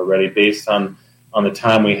cattle are ready based on the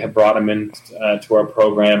time we have brought them in to our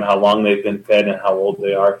program, how long they've been fed, and how old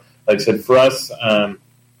they are. Like I said, for us,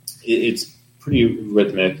 it's pretty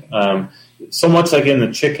rhythmic. So much like in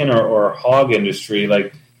the chicken or hog industry,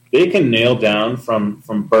 like they can nail down from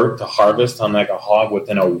birth to harvest on like a hog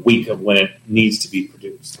within a week of when it needs to be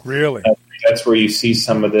produced. Really? That's where you see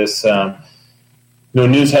some of this,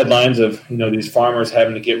 news headlines of, these farmers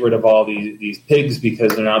having to get rid of all these pigs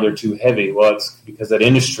because they're too heavy. Well, it's because that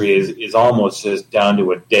industry is almost just down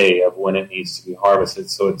to a day of when it needs to be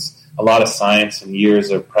harvested. So it's a lot of science and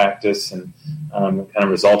years of practice and kind of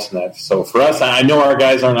results in that. So for us, I know our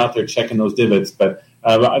guys aren't out there checking those divots, but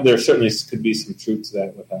there certainly could be some truth to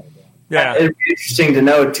that without a doubt. Yeah, it'd be interesting to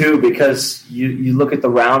know too because you look at the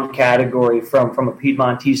round category from a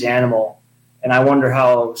Piedmontese animal, and I wonder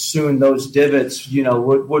how soon those divots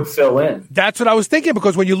would fill in. That's what I was thinking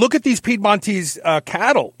because when you look at these Piedmontese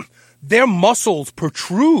cattle, their muscles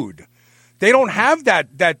protrude they don't have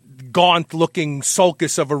that gaunt-looking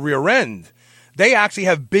sulcus of a rear end. They actually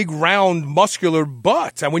have big, round, muscular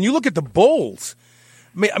butts. And when you look at the bulls,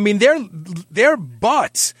 I mean, their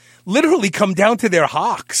butts literally come down to their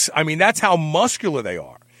hocks. I mean, that's how muscular they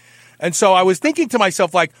are. And so I was thinking to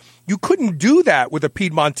myself, like, you couldn't do that with a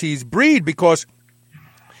Piedmontese breed because,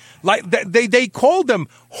 like, they called them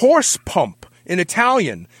horse pump in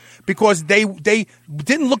Italian because they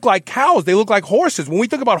didn't look like cows. They looked like horses. When we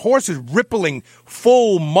think about horses, rippling,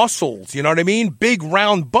 full muscles, you know what I mean? Big,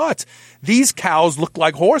 round butts. These cows look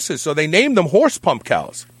like horses, so they named them horse pump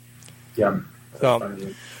cows. Yeah. So,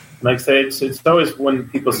 like I say, it's always when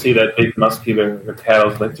people see that big muscular cattle,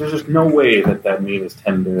 like there's just no way that meat is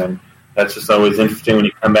tender, and that's just always interesting when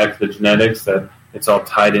you come back to the genetics that it's all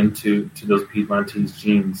tied into those Piedmontese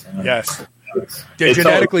genes. Yes, they're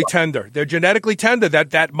genetically tender. They're genetically tender.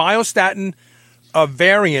 That myostatin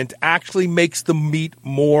variant actually makes the meat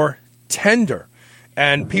more tender,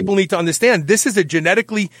 and people need to understand this is a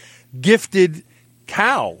genetically gifted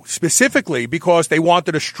cow specifically because they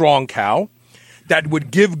wanted a strong cow that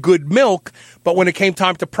would give good milk, but when it came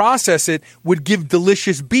time to process it, would give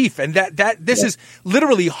delicious beef. And this is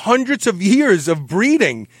literally hundreds of years of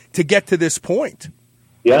breeding to get to this point.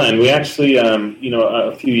 Yeah, and we actually,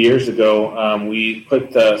 a few years ago, we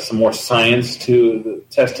put some more science to the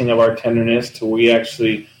testing of our tenderness. To we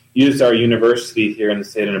actually used our university here in the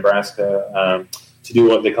state of Nebraska to do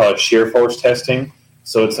what they call shear force testing.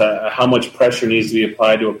 So it's how much pressure needs to be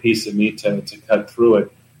applied to a piece of meat to cut through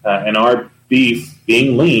it. And our beef,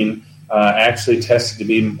 being lean, actually tested to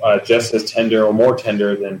be just as tender or more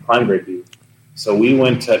tender than prime grade beef. So we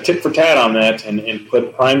went tit for tat on that and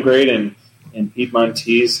put prime grade and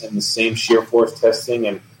Piedmontese in the same shear force testing,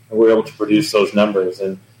 and we were able to produce those numbers.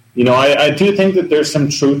 And, I do think that there's some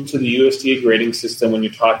truth to the USDA grading system when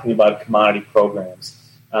you're talking about commodity programs,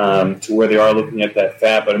 to where they are looking at that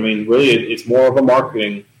fat. But, I mean, really it's more of a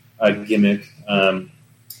marketing gimmick,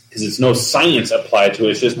 because it's no science applied to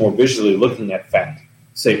it. It's just more visually looking at fat.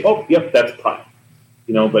 Say, oh, yep, that's prime.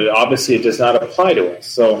 But obviously it does not apply to us.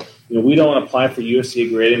 So, we don't apply for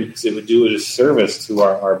USDA grading because it would do a disservice to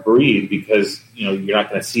our breed because, you're not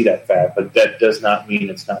going to see that fat. But that does not mean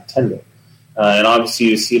it's not tender. And obviously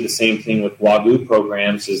you see the same thing with Wagyu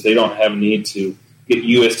programs is they don't have a need to get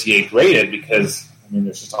USDA graded because,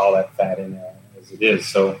 there's just all that fat in there as it is.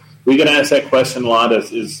 So we get asked that question a lot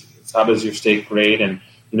is how does your steak grade? And,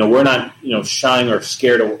 we're not, shying or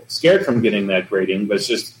scared from getting that grading, but it's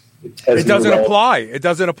just it doesn't apply. It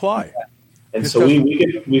doesn't apply. And so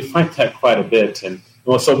we find that quite a bit. And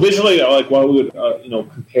so visually, like while we would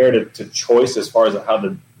compare it to choice as far as how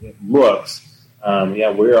it looks, we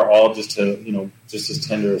are all just as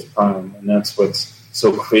tender as prime, and that's what's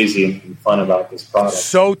so crazy and fun about this product.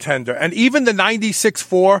 So tender, and even the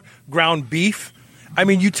 96.4 ground beef. I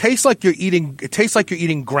mean, it tastes like you're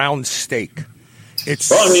eating ground steak.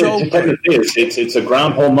 It's it's a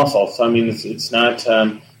ground whole muscle. So it's not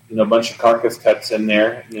a bunch of carcass cuts in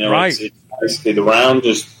there. Right. It's basically the round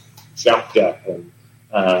just chopped up, and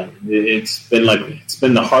it's been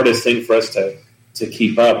the hardest thing for us to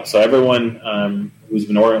keep up. So everyone who's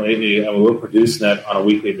been ordering lately, we're producing that on a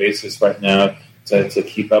weekly basis right now to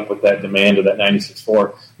keep up with that demand of that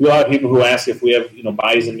 96.4. We have a lot of people who ask if we have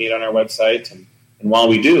bison meat on our website, and while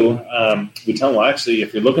we do, we tell them, well, actually,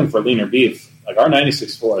 if you're looking for leaner beef, like our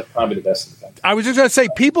 96.4 is probably the best in the country. I was just going to say,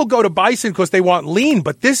 people go to bison because they want lean,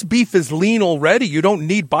 but this beef is lean already. You don't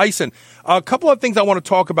need bison. A couple of things I want to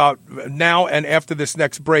talk about now and after this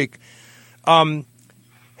next break.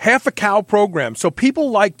 Half a cow program. So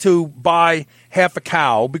people like to buy half a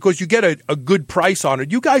cow because you get a good price on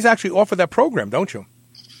it. You guys actually offer that program, don't you?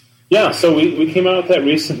 Yeah, so we came out with that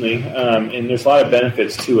recently, and there's a lot of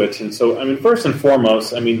benefits to it. And so, first and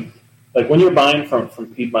foremost, like when you're buying from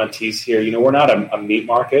Piedmontese here, we're not a meat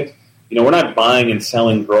market. We're not buying and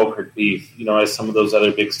selling brokered beef, as some of those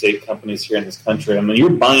other big steak companies here in this country. You're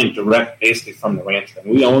buying direct basically from the rancher. And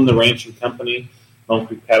we own the ranching company, Lone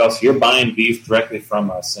Creek Cattle, so you're buying beef directly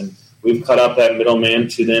from us. And we've cut out that middleman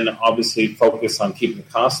to then obviously focus on keeping the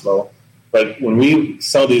cost low. But when we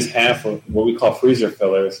sell these half of what we call freezer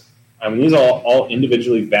fillers, these are all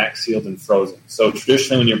individually vac sealed and frozen. So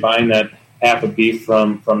traditionally when you're buying that half of beef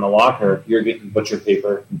from the locker, you're getting butcher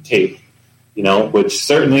paper and tape, which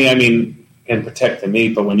certainly, can protect the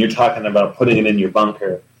meat. But when you're talking about putting it in your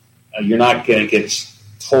bunker, you're not going to get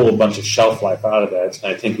told a bunch of shelf life out of that.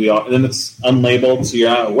 And I think and then it's unlabeled, so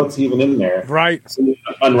you're what's even in there? Right. So you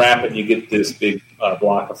unwrap it and you get this big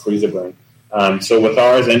block of freezer burn. So with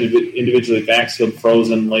ours, individually vac sealed,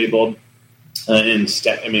 frozen, labeled, and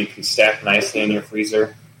can stack nicely in your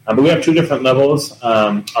freezer. But we have two different levels.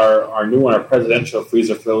 Our new one, our presidential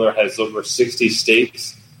freezer filler, has over 60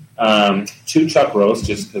 steaks, 2 chuck roasts,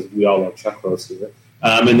 just because we all love chuck roasts here,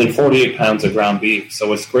 and then 48 pounds of ground beef. So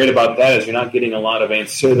what's great about that is you're not getting a lot of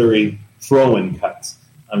ancillary throw-in cuts.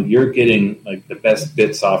 You're getting like the best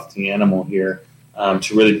bits off the animal here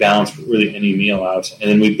to really balance really any meal out. And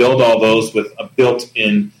then we build all those with a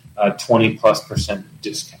built-in 20+%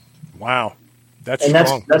 discount. Wow. That's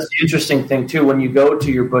the interesting thing, too. When you go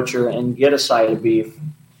to your butcher and get a side of beef,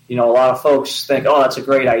 a lot of folks think, oh, that's a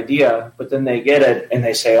great idea. But then they get it and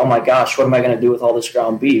they say, oh, my gosh, what am I going to do with all this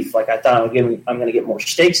ground beef? Like, I thought I'm going to get more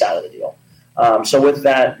steaks out of the deal. So with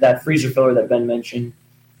that freezer filler that Ben mentioned,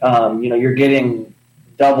 you're getting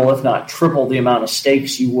double, if not triple, the amount of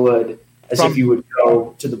steaks you would if you would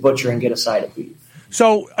go to the butcher and get a side of beef.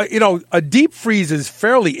 So, a deep freeze is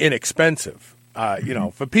fairly inexpensive.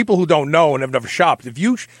 For people who don't know and have never shopped, if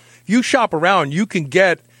you shop around, you can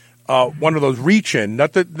get one of those reach-in,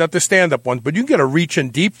 not the stand-up ones, but you can get a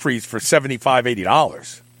reach-in deep freeze for $75,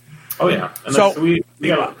 $80. Oh yeah, and so we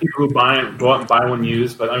got a lot of people who go out and buy one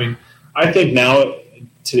used. But I mean, I think now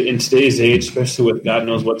in today's age, especially with God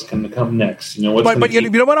knows what's going to come next, you know what I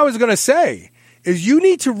was going to say is you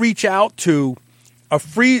need to reach out to a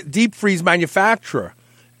deep freeze manufacturer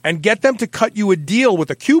and get them to cut you a deal with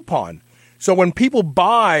a coupon. So when people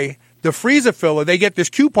buy the freezer filler, they get this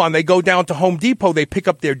coupon. They go down to Home Depot. They pick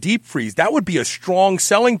up their deep freeze. That would be a strong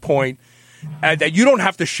selling point, that you don't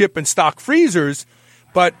have to ship and stock freezers,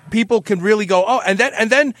 but people can really go, oh, and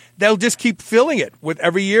then they'll just keep filling it with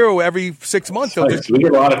every year or every 6 months. We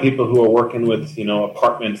get a lot of people who are working with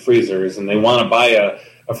apartment freezers, and they want to buy a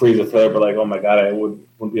freezer filler, but like, oh my God, I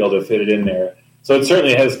wouldn't be able to fit it in there. So it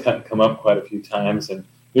certainly has come up quite a few times, and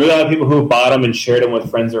there are a lot of people who have bought them and shared them with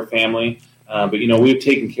friends or family. But, we've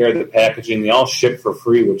taken care of the packaging. They all ship for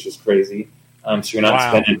free, which is crazy. So you're not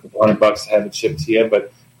spending $100 to have it shipped to you.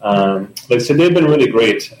 But like I said, they've been really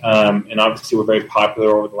great. And obviously we're very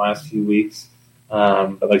popular over the last few weeks.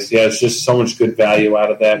 But like I said, it's just so much good value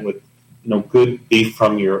out of that with, good beef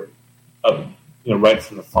from right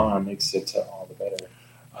from the farm makes it all the better.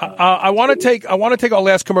 I want to take our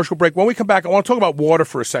last commercial break. When we come back, I want to talk about water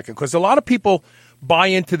for a second, because a lot of people buy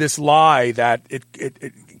into this lie that it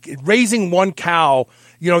raising one cow,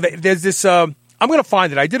 there's this, I'm going to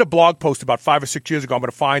find it. I did a blog post about 5 or 6 years ago. I'm going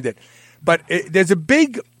to find it. But there's a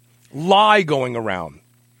big lie going around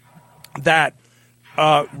that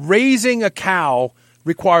raising a cow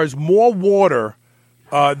requires more water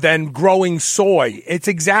than growing soy. It's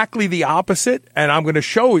exactly the opposite, and I'm going to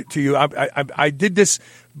show it to you. I did this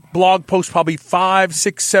blog post probably 5,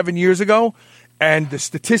 6, 7 years ago, and the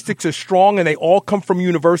statistics are strong, and they all come from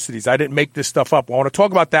universities. I didn't make this stuff up. I want to talk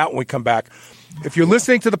about that when we come back. If you're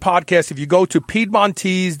listening to the podcast, if you go to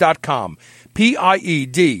Piedmontese.com,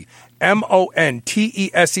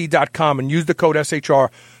 Piedmontese.com, and use the code SHR,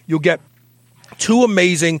 you'll get 2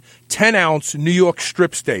 amazing 10-ounce New York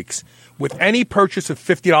strip steaks with any purchase of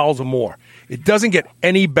 $50 or more. It doesn't get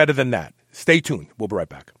any better than that. Stay tuned. We'll be right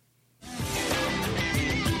back.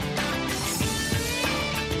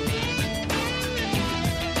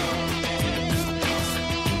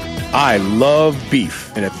 I love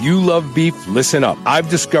beef, and if you love beef, listen up. I've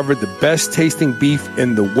discovered the best tasting beef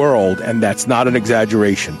in the world, and that's not an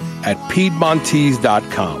exaggeration, at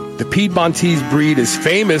Piedmontese.com. The Piedmontese breed is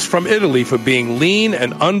famous from Italy for being lean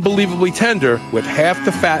and unbelievably tender with half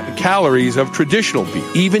the fat and calories of traditional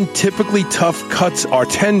beef. Even typically tough cuts are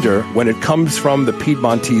tender when it comes from the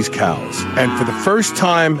Piedmontese cows. And for the first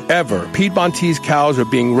time ever, Piedmontese cows are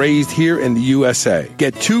being raised here in the USA.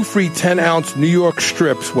 Get 2 free 10-ounce New York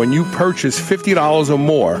strips when you purchase $50 or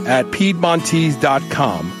more at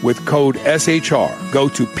Piedmontese.com with code SHR. Go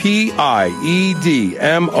to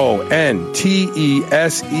Piedmontese.com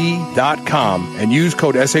and use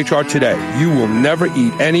code SHR today. You will never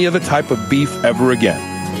eat any other type of beef ever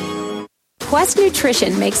again. Quest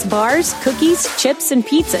Nutrition makes bars, cookies, chips, and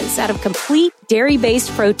pizzas out of complete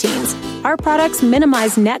dairy-based proteins. Our products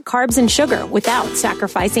minimize net carbs and sugar without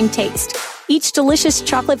sacrificing taste. Each delicious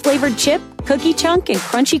chocolate-flavored chip, cookie chunk, and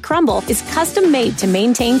crunchy crumble is custom-made to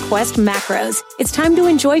maintain Quest macros. It's time to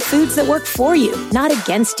enjoy foods that work for you, not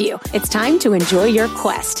against you. It's time to enjoy your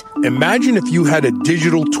Quest. Imagine if you had a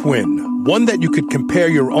digital twin, one that you could compare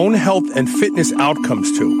your own health and fitness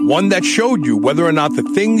outcomes to, one that showed you whether or not the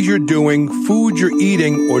things you're doing, food you're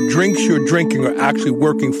eating, or drinks you're drinking are actually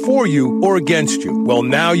working for you or against you. Well,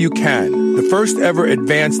 now you can. The first ever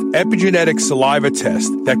advanced epigenetic saliva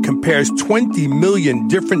test that compares 20 million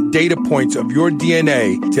different data points of your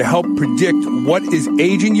DNA to help predict what is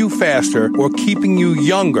aging you faster or keeping you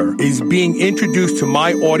younger is being introduced to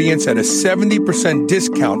my audience at a 70%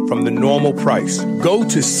 discount from the normal price. Go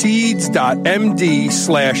to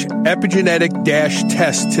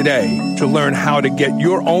seeds.md/epigenetic-test today to learn how to get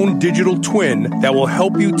your own digital twin that will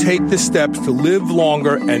help you take the steps to live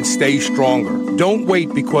longer and stay stronger. Don't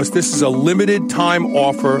wait, because this is a limited time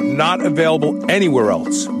offer not available anywhere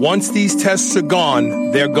else. Once these tests are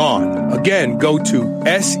gone, they're gone. Again, go to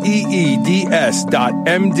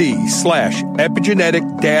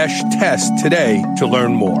seeds.md/epigenetic-test today to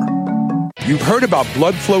learn more. You've heard about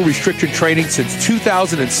blood flow restriction training since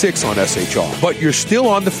 2006 on SHR, but you're still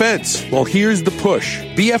on the fence. Well, here's the push.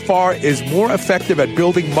 BFR is more effective at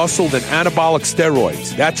building muscle than anabolic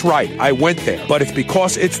steroids. That's right, I went there, but it's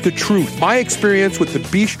because it's the truth. My experience with the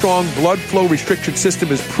Be Strong blood flow restriction system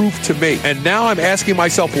is proof to me, and now I'm asking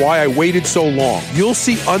myself why I waited so long. You'll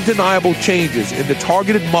see undeniable changes in the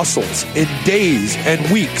targeted muscles in days and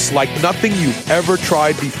weeks like nothing you've ever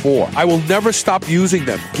tried before. I will never stop using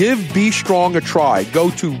them. Give Be Strong a try. Go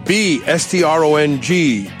to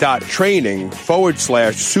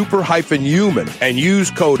bestrong.training/super-human and use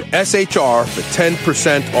code SHR for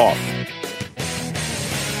 10% off.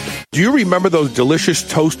 Do you remember those delicious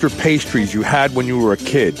toaster pastries you had when you were a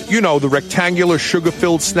kid? You know, the rectangular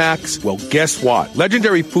sugar-filled snacks? Well, guess what?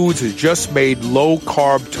 Legendary Foods has just made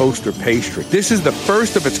low-carb toaster pastry. This is the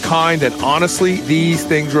first of its kind, and honestly, these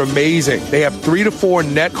things are amazing. They have 3 to 4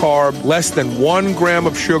 net carb, less than 1 gram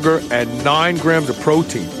of sugar, and 9 grams of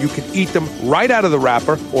protein. You can eat them right out of the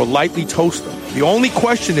wrapper or lightly toast them. The only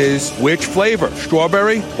question is, which flavor?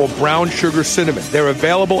 Strawberry or brown sugar cinnamon? They're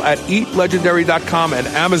available at eatlegendary.com and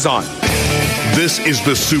Amazon. This is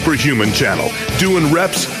the Superhuman Channel, doing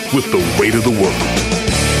reps with the weight of the world.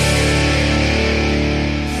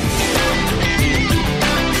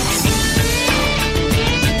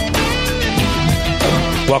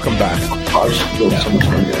 Welcome back.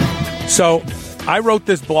 So, I wrote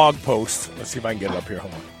this blog post. Let's see if I can get it up here.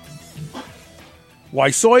 Hold on.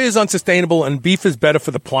 Why soy is unsustainable and beef is better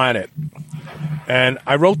for the planet. And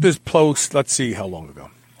I wrote this post, let's see how long ago.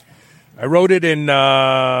 I wrote it in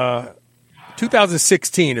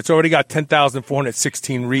 2016. It's already got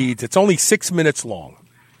 10,416 reads. It's only 6 minutes long.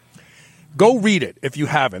 Go read it if you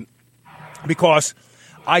haven't, because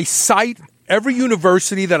I cite every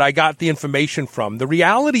university that I got the information from. The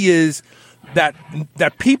reality is that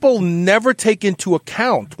people never take into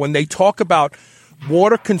account when they talk about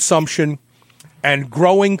water consumption and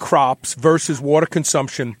growing crops versus water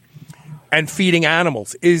consumption and feeding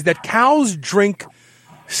animals, is that cows drink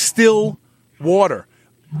still water.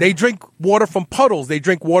 They drink water from puddles. They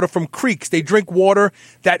drink water from creeks. They drink water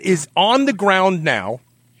that is on the ground now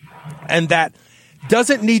and that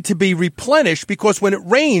doesn't need to be replenished, because when it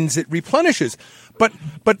rains, it replenishes. But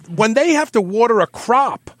when they have to water a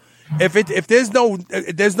crop, if there's no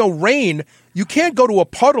rain, you can't go to a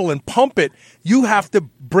puddle and pump it. You have to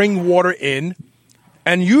bring water in,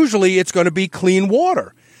 and usually it's going to be clean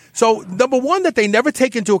water. So number one that they never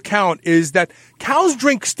take into account is that cows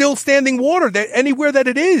drink still standing water that anywhere that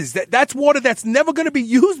it is. That's water that's never going to be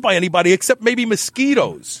used by anybody except maybe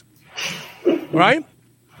mosquitoes. Right?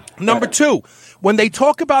 Number two, when they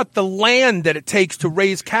talk about the land that it takes to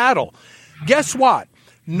raise cattle, guess what?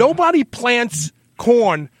 Nobody plants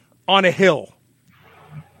corn on a hill.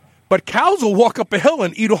 But cows will walk up a hill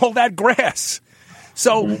and eat all that grass.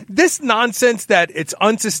 So this nonsense that it's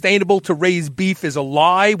unsustainable to raise beef is a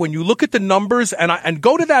lie. When you look at the numbers, and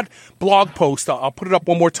go to that blog post, I'll put it up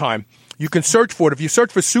one more time. You can search for it. If you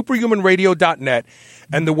search for superhumanradio.net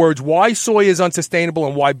and the words why soy is unsustainable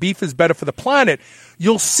and why beef is better for the planet,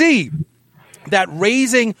 you'll see that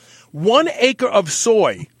raising 1 acre of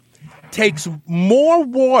soy takes more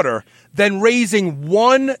water than raising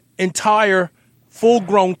one entire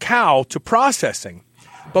full-grown cow to processing.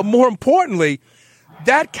 But more importantly,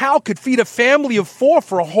 that cow could feed a family of 4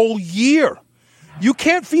 for a whole year. You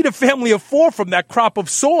can't feed a family of 4 from that crop of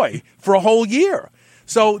soy for a whole year.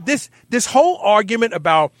 So this whole argument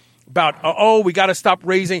about we got to stop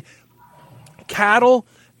raising cattle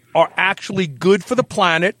are actually good for the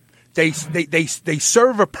planet. They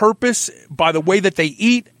serve a purpose by the way that they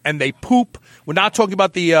eat and they poop. We're not talking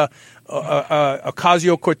about the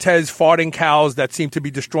Ocasio-Cortez farting cows that seem to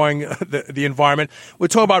be destroying the environment. We're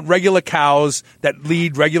talking about regular cows that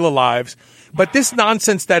lead regular lives. But this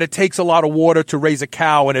nonsense that it takes a lot of water to raise a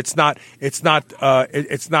cow and it's not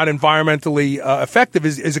environmentally effective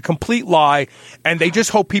is a complete lie. And they just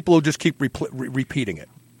hope people will just keep repeating it.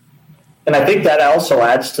 And I think that also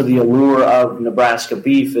adds to the allure of Nebraska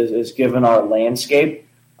beef is given our landscape.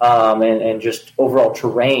 and just overall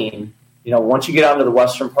terrain. Once you get out into the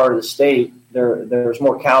western part of the state, there's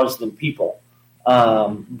more cows than people.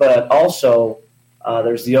 But also,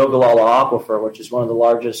 there's the Ogallala Aquifer, which is one of the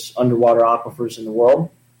largest underwater aquifers in the world.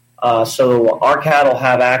 So our cattle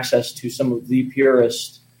have access to some of the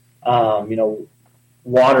purest,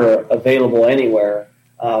 water available anywhere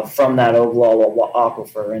from that Ogallala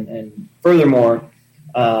Aquifer. And furthermore,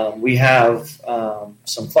 we have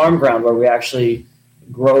some farm ground where we actually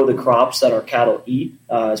grow the crops that our cattle eat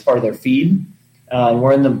as part of their feed.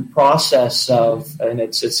 We're in the process of, and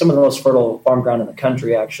it's some of the most fertile farm ground in the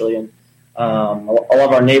country, actually. And all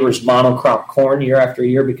of our neighbors monocrop corn year after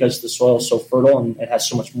year because the soil is so fertile and it has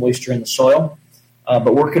so much moisture in the soil.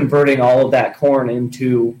 But we're converting all of that corn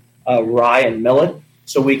into rye and millet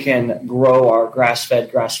so we can grow our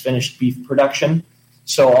grass-fed, grass-finished beef production.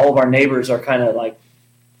 So all of our neighbors are kind of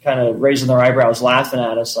raising their eyebrows, laughing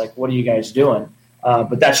at us, like, what are you guys doing?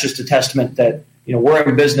 But that's just a testament that, we're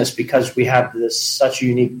in business because we have such a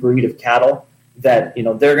unique breed of cattle that,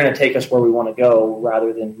 they're going to take us where we want to go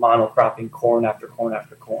rather than monocropping corn after corn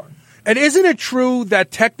after corn. And isn't it true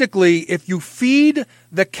that technically if you feed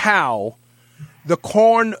the cow the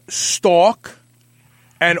corn stalk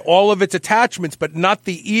and all of its attachments, but not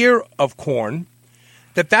the ear of corn,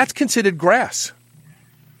 that's considered grass?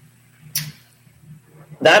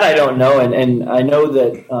 That I don't know, and I know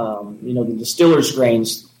that the distillers'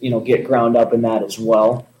 grains get ground up in that as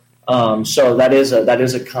well. So that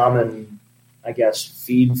is a common, I guess,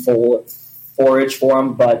 feed forage for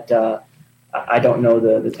them, but I don't know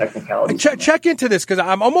the technicalities. Check into this because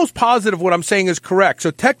I'm almost positive what I'm saying is correct.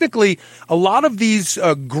 So technically, a lot of these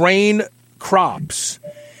grain crops,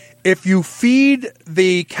 if you feed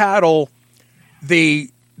the cattle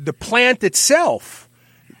the plant itself,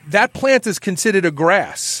 that plant is considered a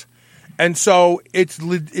grass. And so it's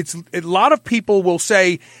a lot of people will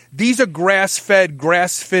say these are grass-fed,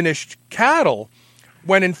 grass-finished cattle,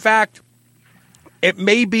 when in fact it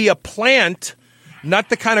may be a plant, not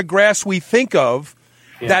the kind of grass we think of,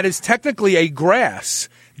 that is technically a grass,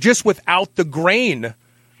 just without the grain.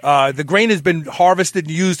 The grain has been harvested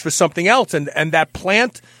and used for something else, and that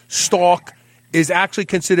plant stalk is actually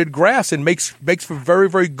considered grass and makes for very,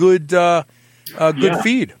 very good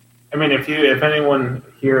feed. I mean, if anyone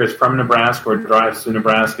here is from Nebraska or drives to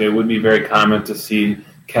Nebraska, it would be very common to see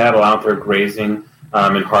cattle out there grazing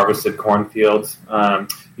in harvested cornfields.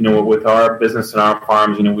 With our business and our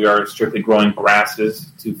farms, we are strictly growing grasses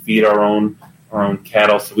to feed our own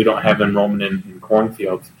cattle, so we don't have enrollment in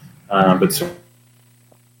cornfields. We're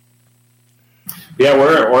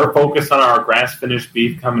focused on our grass-finished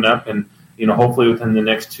beef coming up, and hopefully within the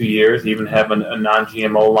next 2 years, even have a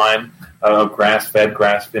non-GMO line of grass-fed,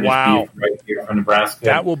 grass-finished beef right here from Nebraska.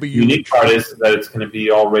 That will be huge. The unique part is that it's going to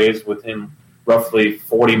be all raised within roughly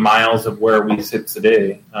 40 miles of where we sit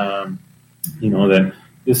today. That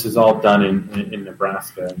this is all done in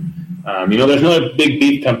Nebraska. There's no big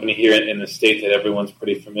beef company here in the state that everyone's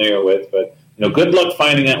pretty familiar with, but good luck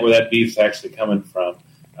finding out where that beef's actually coming from.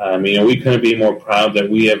 We couldn't be more proud that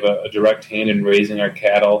we have a direct hand in raising our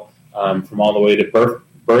cattle from all the way to birth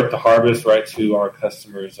to harvest right to our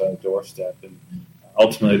customers' doorstep. And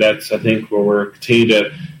ultimately, that's, I think, where we're continuing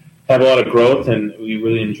to have a lot of growth, and we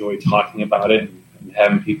really enjoy talking about it and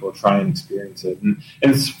having people try and experience it. And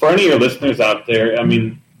for any of your listeners out there,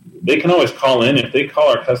 they can always call in. If they call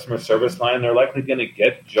our customer service line, they're likely going to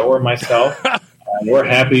get Joe or myself. We're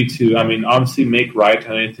happy to, obviously make right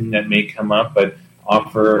on anything that may come up, but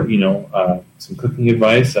offer, some cooking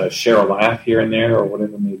advice, share a laugh here and there or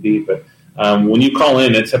whatever it may be. But when you call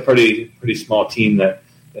in, it's a pretty small team that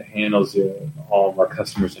handles all of our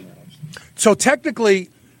customers' interactions. So technically,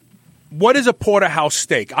 what is a porterhouse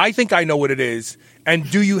steak? I think I know what it is. And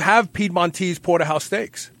do you have Piedmontese porterhouse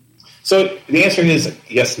steaks? So the answer is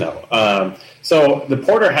yes, no. So the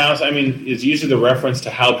porterhouse, is usually the reference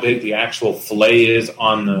to how big the actual fillet is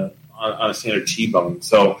on a standard T-bone.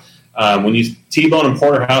 So when you T-bone and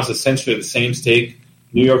porterhouse, essentially the same steak,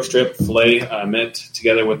 New York strip fillet met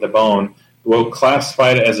together with the bone. We'll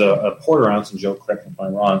classify it as a porter-ounce, and Joe, correct me if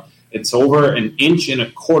I'm wrong. It's over 1.25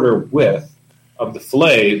 inches width of the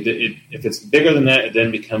fillet. If it's bigger than that, it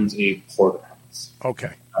then becomes a porterhouse.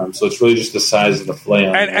 Okay. So it's really just the size of the fillet.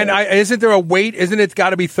 Isn't there a weight? Isn't it got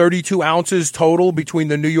to be 32 ounces total between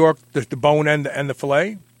the New York, the bone and the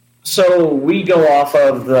fillet? So we go off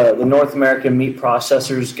of the North American Meat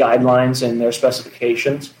Processors guidelines and their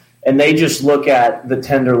specifications, and they just look at the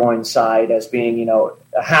tenderloin side as being, a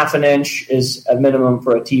 1/2 inch is a minimum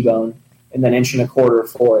for a T-bone, and then 1.25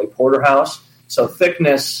 inches for a porterhouse. So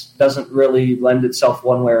thickness doesn't really lend itself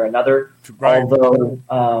one way or another, right. Although,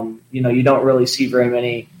 you don't really see very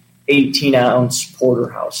many 18-ounce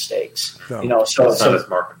porterhouse steaks. No. So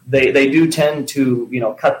they do tend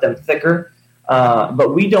to, cut them thicker,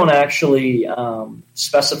 but we don't actually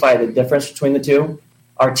specify the difference between the two.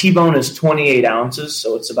 Our T-bone is 28 ounces,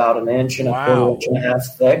 so it's about an inch and a quarter, inch and a half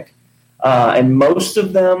thick. And most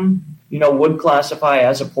of them, would classify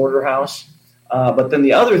as a porterhouse. But then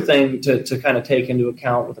the other thing to kind of take into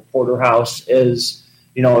account with a porterhouse is,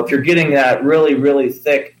 if you're getting that really, really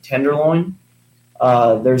thick tenderloin,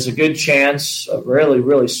 there's a good chance, a really,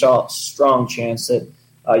 really strong chance that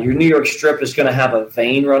your New York strip is going to have a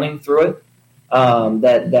vein running through it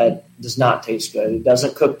that does not taste good. It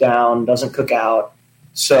doesn't cook down, doesn't cook out.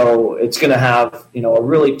 So it's going to have, a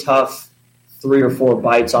really tough 3 or 4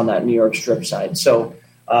 bites on that New York strip side. So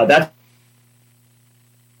that's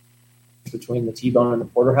between the T-bone and the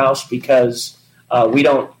porterhouse, because we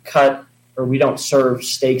don't cut or we don't serve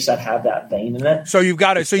steaks that have that vein in it. So you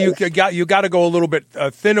got to go a little bit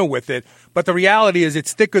thinner with it. But the reality is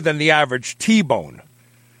it's thicker than the average T-bone.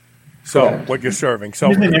 So what you're serving.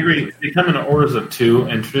 So they come in orders of 2,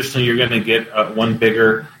 and traditionally you're going to get one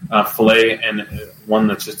bigger fillet and one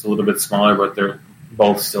that's just a little bit smaller, but they're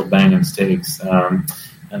both still banging steaks.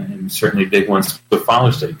 And certainly big ones with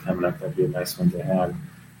Father's Day coming up, that'd be a nice one to have.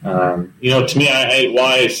 To me,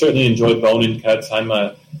 I certainly enjoy bone-in cuts.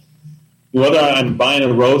 Whether I'm buying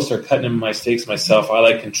a roast or cutting my steaks myself, I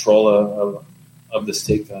like control of the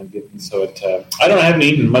steak that I'm getting. So I haven't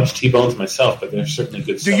eaten much T-bones myself, but they're certainly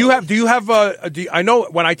good. Do you have I know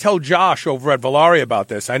when I tell Josh over at Valaria about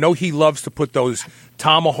this, I know he loves to put those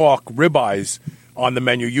tomahawk ribeyes on the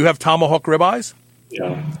menu. You have tomahawk ribeyes?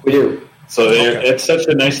 Yeah, we do. So it's such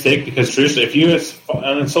a nice steak, because traditionally, if you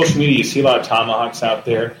on social media, you see a lot of tomahawks out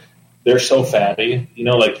there. They're so fatty,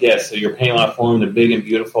 so you're paying a lot for them. They're big and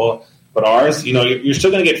beautiful. But ours, you're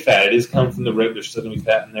still going to get fat. It is coming from the rib. There's still going to be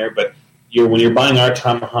fat in there. But when you're buying our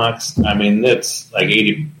tomahawks, it's like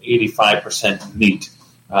 85% meat.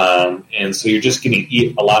 And so you're just going to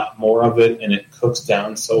eat a lot more of it, and it cooks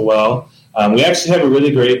down so well. We actually have a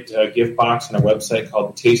really great gift box on our website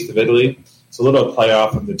called The Taste of Italy. It's a little play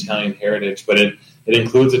off of the Italian heritage, but it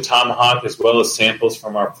includes a tomahawk as well as samples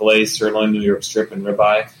from our filet, sirloin, New York strip, and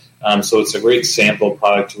ribeye. So it's a great sample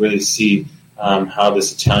product to really see how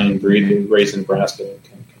this Italian breed raised in Nebraska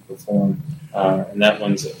can perform. And that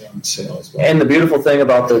one's on sale as well. And the beautiful thing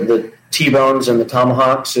about the T-bones and the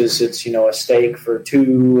tomahawks is it's, a steak for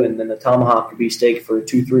 2, and then the tomahawk could be steak for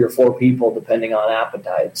 2, 3, or 4 people, depending on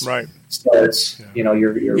appetites. Right. So it's,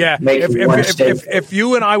 you're making one steak. If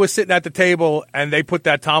you and I was sitting at the table and they put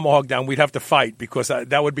that tomahawk down, we'd have to fight, because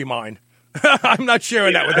that would be mine. I'm not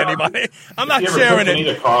sharing that with anybody. I'm not sharing it.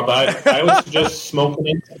 Either, Carl, but I would suggest smoking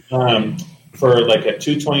it for like at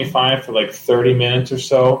 225 for like 30 minutes or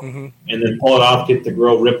so, and then pull it off, get the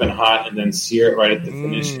grill ripping hot, and then sear it right at the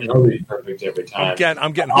finish. And it'll be perfect every time.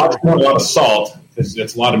 I'm getting hungry. A lot of salt, because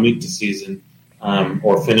it's a lot of meat to season,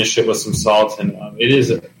 or finish it with some salt. And it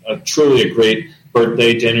is truly a great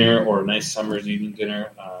birthday dinner or a nice summer's evening dinner.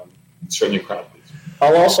 Certainly crowd pleaser.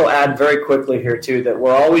 I'll also add very quickly here, too, that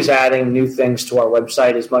we're always adding new things to our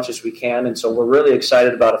website as much as we can. And so we're really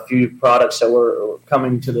excited about a few products that we're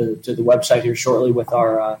coming to the website here shortly with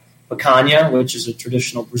our picanha, which is a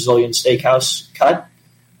traditional Brazilian steakhouse cut,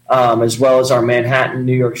 as well as our Manhattan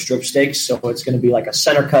New York strip steaks. So it's going to be like a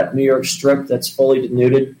center cut New York strip that's fully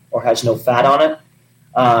denuded or has no fat on it.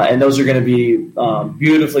 And those are going to be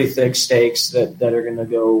beautifully thick steaks that are going to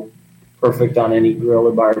go perfect on any grill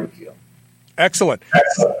or barbecue. Excellent.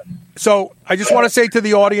 So I just want to say to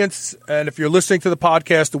the audience, and if you're listening to the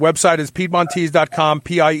podcast, the website is Piedmontese.com,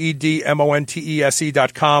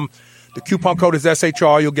 Piedmontese.com. The coupon code is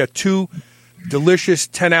SHR. You'll get 2 delicious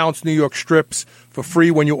 10-ounce New York strips for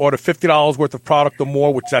free when you order $50 worth of product or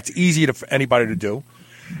more, which that's easy for anybody to do.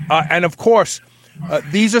 And, of course,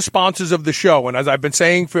 these are sponsors of the show. And as I've been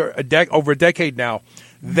saying for over a decade now,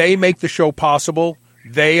 they make the show possible.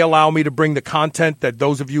 They allow me to bring the content that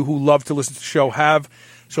those of you who love to listen to the show have.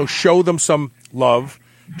 So show them some love.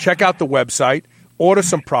 Check out the website. Order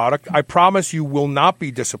some product. I promise you will not be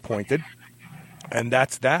disappointed. And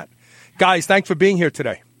that's that. Guys, thanks for being here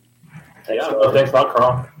today. Thanks a lot,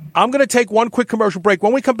 Carl. I'm going to take one quick commercial break.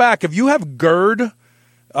 When we come back, if you have GERD,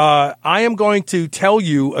 I am going to tell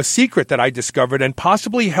you a secret that I discovered and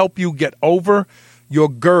possibly help you get over your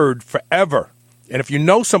GERD forever. And if you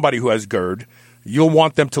know somebody who has GERD, you'll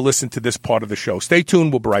want them to listen to this part of the show. Stay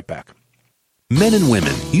tuned. We'll be right back. Men and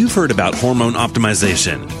women, you've heard about hormone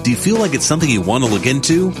optimization. Do you feel like it's something you want to look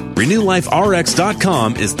into?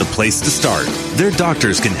 RenewLifeRx.com is the place to start. Their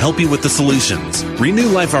doctors can help you with the solutions.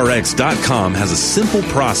 RenewLifeRx.com has a simple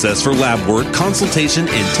process for lab work, consultation,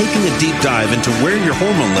 and taking a deep dive into where your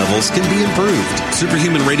hormone levels can be improved.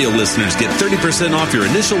 Superhuman Radio listeners get 30% off your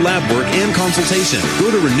initial lab work and consultation. Go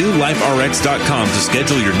to RenewLifeRx.com to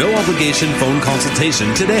schedule your no-obligation phone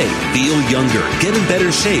consultation today. Feel younger, get in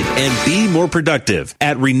better shape, and be more productive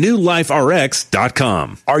at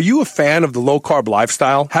RenewLifeRx.com. Are you a fan of the low-carb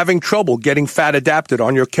lifestyle? Having trouble getting fat adapted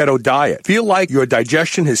on your keto diet? Feel like your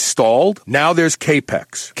digestion has stalled? Now there's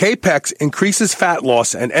Capex. Capex increases fat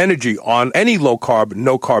loss and energy on any low-carb,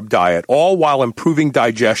 no-carb diet, all while improving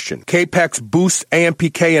digestion. Capex boosts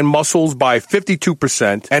AMPK in muscles by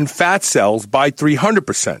 52% and fat cells by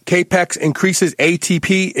 300%. Capex increases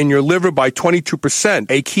ATP in your liver by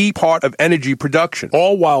 22%, a key part of energy production,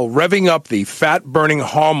 all while revving up the fat-burning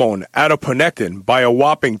hormone adiponectin by a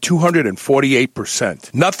whopping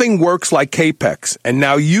 248%. Nothing works like Capex, and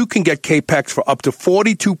now you can get Capex for up to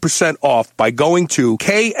 42% off by going to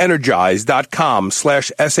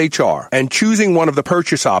kenergize.com/SHR and choosing one of the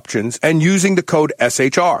purchase options and using the code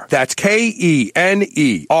SHR. That's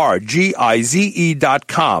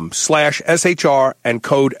KENERGIZE.com/SHR and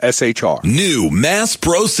code SHR. New Mass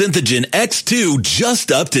Pro Synthogen X2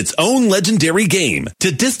 just upped its own legendary game.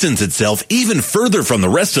 To distance itself even further from the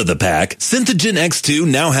rest of the pack, Synthogen X2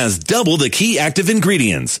 now has double the key active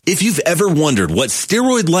ingredients. If you've ever wondered what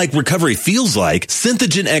steroid-like recovery feels like,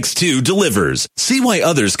 Synthogen X2 delivers. See why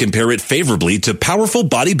others compare it favorably to powerful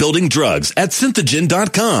bodybuilding drugs at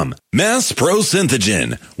Synthogen.com. Mass Pro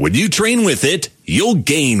Synthogen. When you train with it, you'll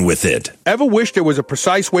gain with it. Ever wish there was a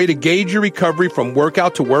precise way to gauge your recovery from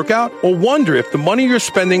workout to workout? Or wonder if the money you're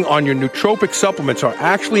spending on your nootropic supplements are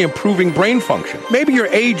actually improving brain function? Maybe you're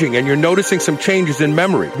aging and you're noticing some changes in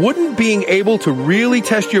memory. Wouldn't being able to really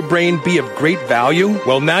test your brain be of great value?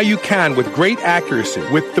 Well, now you can with great accuracy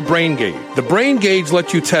with the Brain Gauge. The Brain Gauge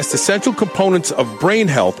lets you test essential components of brain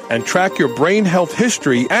health and track your brain health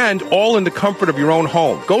history, and all in the comfort of your own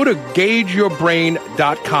home. Go to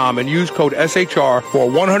gaugeyourbrain.com and use code SHR for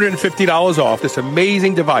 $150 off this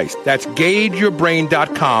amazing device. That's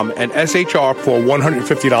gaugeyourbrain.com and SHR for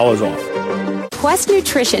 $150 off. Quest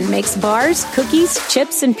Nutrition makes bars, cookies,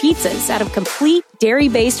 chips, and pizzas out of complete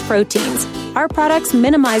dairy-based proteins. Our products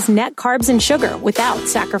minimize net carbs and sugar without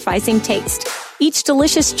sacrificing taste. Each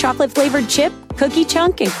delicious chocolate-flavored chip, cookie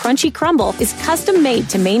chunk, and crunchy crumble is custom-made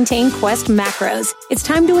to maintain Quest macros. It's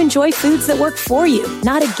time to enjoy foods that work for you,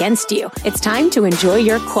 not against you. It's time to enjoy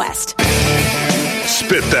your Quest.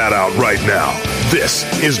 Spit that out right now. This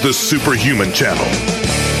is the Superhuman Channel.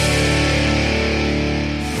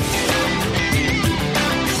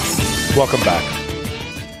 Welcome back.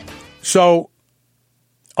 So,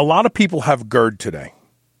 a lot of people have GERD today.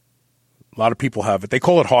 A lot of people have it. They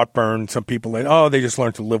call it heartburn. Some people, they just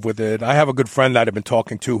learn to live with it. I have a good friend that I've been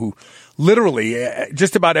talking to who literally,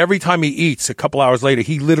 just about every time he eats, a couple hours later,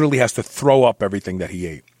 he literally has to throw up everything that he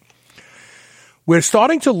ate. We're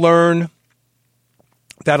starting to learn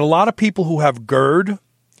that a lot of people who have GERD,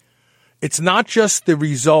 it's not just the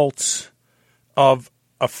results of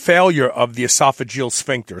a failure of the esophageal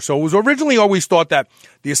sphincter. So it was originally always thought that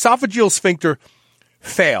the esophageal sphincter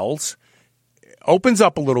fails, opens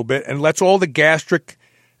up a little bit, and lets all the gastric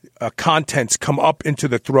contents come up into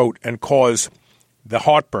the throat and cause the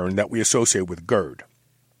heartburn that we associate with GERD.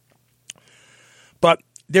 But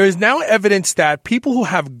there is now evidence that people who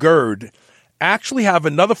have GERD actually have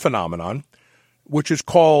another phenomenon, which is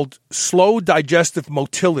called slow digestive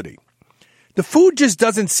motility. The food just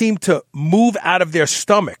doesn't seem to move out of their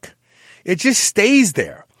stomach. It just stays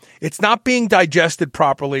there. It's not being digested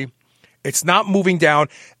properly. It's not moving down.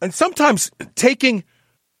 And sometimes taking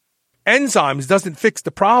enzymes doesn't fix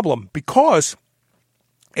the problem, because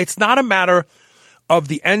it's not a matter of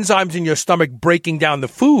the enzymes in your stomach breaking down the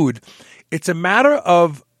food. It's a matter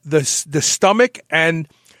of the stomach and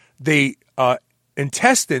the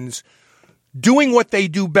intestines doing what they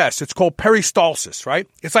do best. It's called peristalsis, right?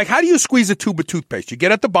 It's like, how do you squeeze a tube of toothpaste? You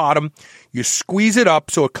get at the bottom, you squeeze it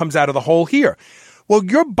up so it comes out of the hole here. Well,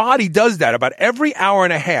 your body does that about every hour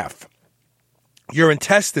and a half. Your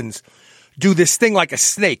intestines do this thing like a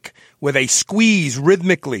snake, where they squeeze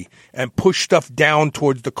rhythmically and push stuff down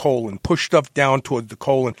towards the colon, push stuff down towards the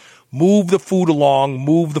colon, move the food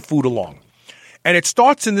along. And it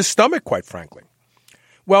starts in the stomach, quite frankly.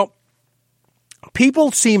 Well,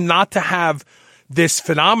 people seem not to have this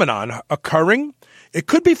phenomenon occurring. It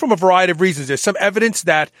could be from a variety of reasons. There's some evidence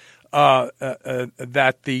that the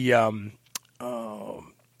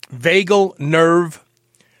vagal nerve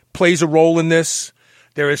plays a role in this.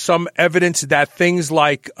 There is some evidence that things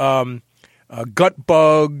like gut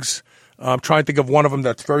bugs, I'm trying to think of one of them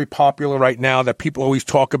that's very popular right now that people always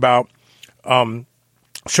talk about.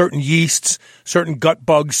 Certain yeasts, certain gut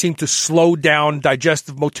bugs seem to slow down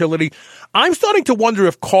digestive motility. I'm starting to wonder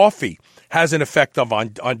if coffee has an effect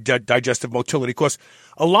on digestive motility, because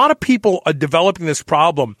a lot of people are developing this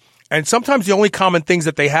problem, and sometimes the only common things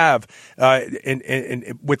that they have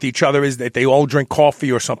with each other is that they all drink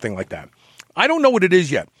coffee or something like that. I don't know what it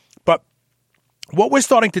is yet, but what we're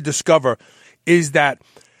starting to discover is that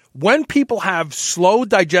when people have slow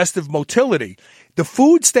digestive motility, the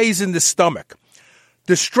food stays in the stomach.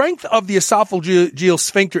 The strength of the esophageal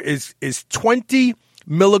sphincter is 20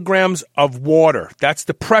 milligrams of water. That's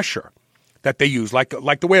the pressure that they use. Like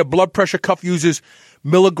the way a blood pressure cuff uses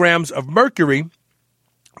milligrams of mercury,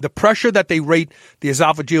 the pressure that they rate the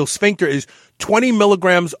esophageal sphincter is 20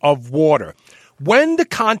 milligrams of water. When the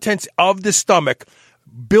contents of the stomach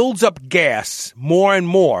builds up gas more and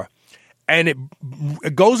more, and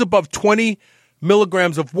it goes above 20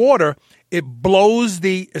 milligrams of water, it blows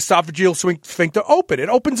the esophageal sphincter open. It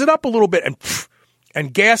opens it up a little bit,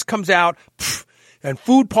 and gas comes out, and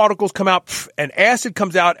food particles come out, and acid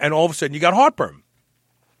comes out, and all of a sudden you got heartburn.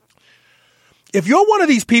 If you're one of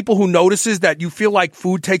these people who notices that you feel like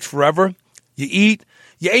food takes forever, you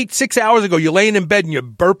ate 6 hours ago, you're laying in bed and you're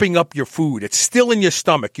burping up your food. It's still in your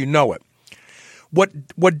stomach. You know it.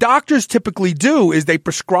 What doctors typically do is they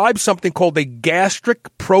prescribe something called a gastric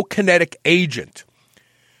prokinetic agent,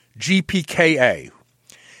 GPKA.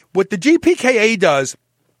 What the GPKA does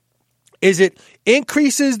is it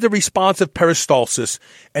increases the response of peristalsis,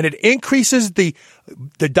 and it increases the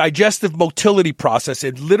digestive motility process.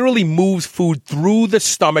 It literally moves food through the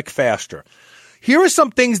stomach faster. Here are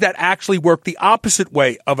some things that actually work the opposite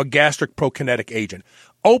way of a gastric prokinetic agent.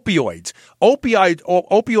 Opioids.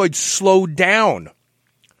 Opioids slow down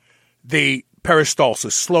the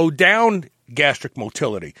peristalsis, slow down gastric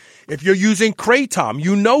motility. If you're using kratom,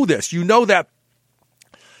 you know this. You know that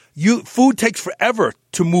food takes forever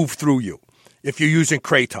to move through you if you're using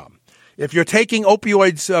kratom. If you're taking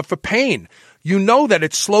opioids for pain, you know that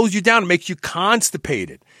it slows you down, makes you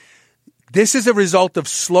constipated. This is a result of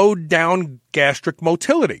slowed down gastric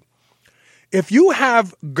motility. If you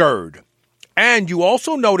have GERD, and you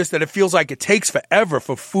also notice that it feels like it takes forever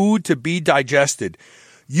for food to be digested,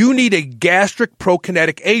 you need a gastric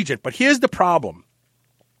prokinetic agent. But here's the problem.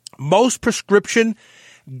 Most prescription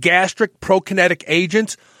gastric prokinetic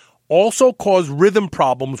agents also cause rhythm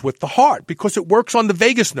problems with the heart because it works on the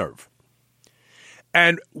vagus nerve.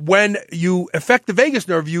 And when you affect the vagus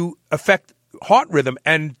nerve, you affect heart rhythm.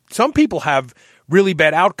 And some people have really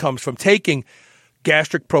bad outcomes from taking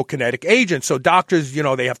gastric prokinetic agents. So doctors,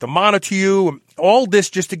 they have to monitor you, all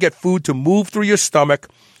this just to get food to move through your stomach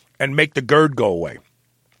and make the GERD go away.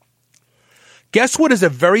 Guess what is a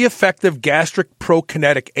very effective gastric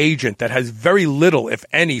prokinetic agent that has very little, if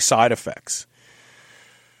any, side effects?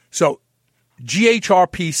 So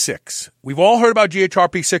GHRP6. We've all heard about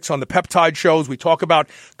GHRP6 on the peptide shows. We talk about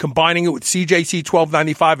combining it with CJC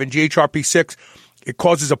 1295 and GHRP6. It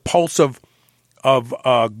causes a pulse of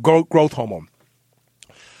growth hormone.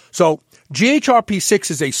 So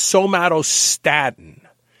GHRP6 is a somatostatin.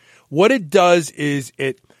 What it does is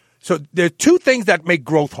so there are two things that make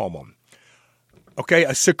growth hormone. Okay,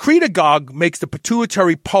 a secretagogue makes the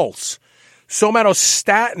pituitary pulse.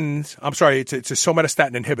 Somatostatins, it's a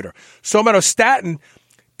somatostatin inhibitor. Somatostatin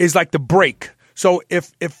is like the brake. So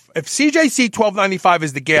if CJC 1295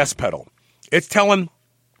 is the gas pedal, it's telling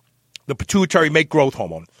the pituitary make growth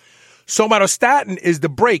hormone. Somatostatin is the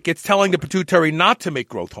brake. It's telling the pituitary not to make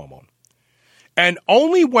growth hormone. And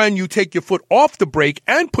only when you take your foot off the brake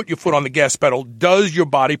and put your foot on the gas pedal does your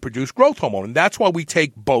body produce growth hormone. And that's why we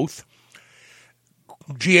take both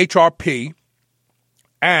GHRP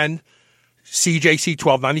and CJC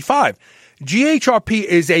 1295. GHRP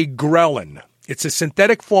is a ghrelin. It's a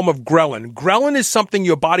synthetic form of ghrelin. Ghrelin is something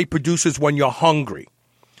your body produces when you're hungry.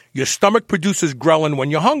 Your stomach produces ghrelin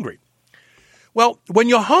when you're hungry. Well, when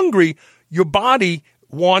you're hungry, your body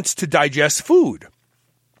wants to digest food.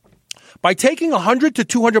 By taking 100 to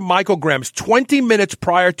 200 micrograms 20 minutes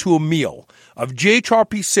prior to a meal of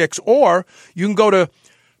GHRP6, or you can go to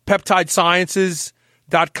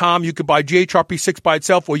peptidesciences.com. You can buy GHRP6 by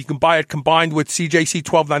itself, or you can buy it combined with CJC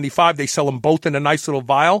 1295. They sell them both in a nice little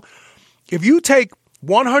vial. If you take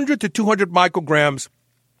 100 to 200 micrograms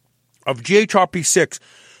of GHRP6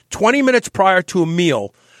 20 minutes prior to a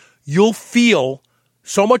meal, you'll feel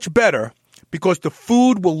so much better because the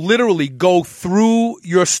food will literally go through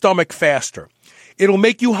your stomach faster. It'll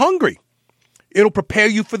make you hungry. It'll prepare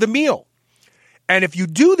you for the meal. And if you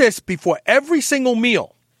do this before every single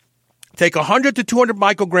meal, take 100 to 200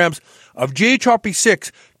 micrograms of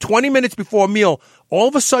GHRP6 20 minutes before a meal, all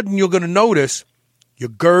of a sudden you're going to notice your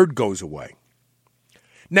GERD goes away.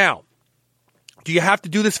 Now, do you have to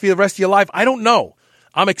do this for the rest of your life? I don't know.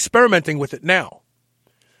 I'm experimenting with it now.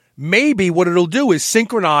 Maybe what it'll do is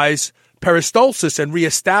synchronize peristalsis and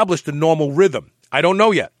reestablish the normal rhythm. I don't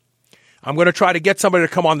know yet. I'm going to try to get somebody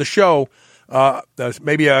to come on the show,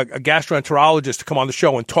 maybe a gastroenterologist to come on the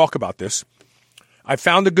show and talk about this. I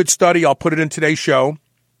found a good study, I'll put it in today's show,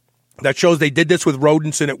 that shows they did this with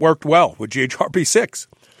rodents and it worked well with GHRP6.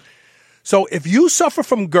 So if you suffer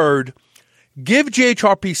from GERD, give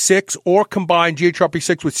GHRP6 or combine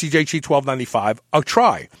GHRP6 with CJC1295 a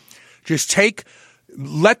try. Just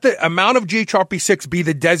let the amount of GHRP6 be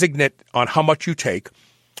the designate on how much you take.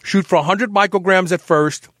 Shoot for 100 micrograms at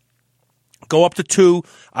first. Go up to 2.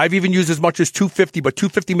 I've even used as much as 250, but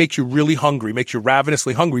 250 makes you really hungry, makes you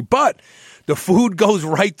ravenously hungry. But the food goes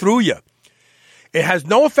right through you. It has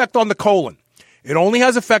no effect on the colon. It only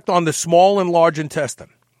has effect on the small and large intestine.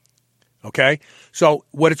 Okay? So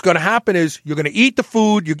what it's going to happen is you're going to eat the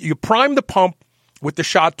food. You prime the pump with the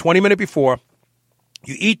shot 20 minutes before.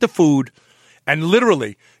 You eat the food, and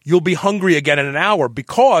literally you'll be hungry again in an hour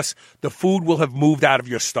because the food will have moved out of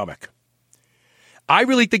your stomach. I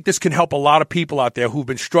really think this can help a lot of people out there who've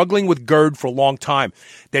been struggling with GERD for a long time.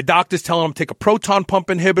 Their doctor's telling them to take a proton pump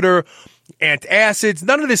inhibitor, antacids.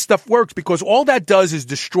 None of this stuff works because all that does is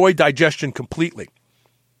destroy digestion completely.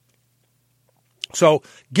 So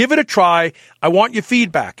give it a try. I want your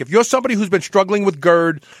feedback. If you're somebody who's been struggling with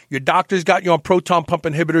GERD, your doctor's got you on proton pump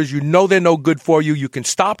inhibitors, you know they're no good for you, you can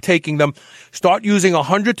stop taking them. Start using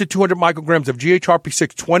 100 to 200 micrograms of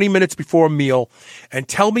GHRP6 20 minutes before a meal, and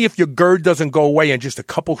tell me if your GERD doesn't go away in just a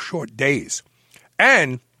couple short days.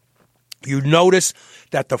 And you notice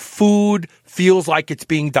that the food feels like it's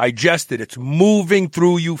being digested. It's moving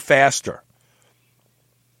through you faster.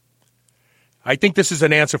 I think this is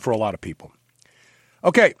an answer for a lot of people.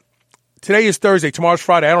 Okay, today is Thursday. Tomorrow's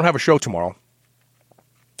Friday. I don't have a show tomorrow.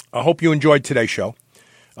 I hope you enjoyed today's show.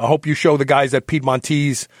 I hope you show the guys at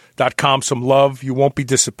Piedmontese.com some love. You won't be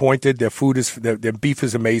disappointed. Their beef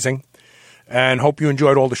is amazing. And hope you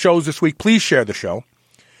enjoyed all the shows this week. Please share the show.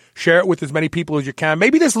 Share it with as many people as you can.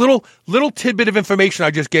 Maybe this little tidbit of information I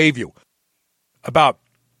just gave you about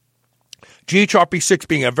GHRP6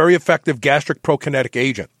 being a very effective gastric prokinetic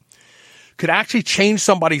agent could actually change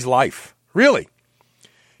somebody's life. Really.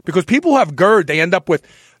 Because people who have GERD, they end up with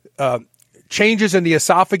changes in the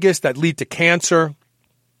esophagus that lead to cancer.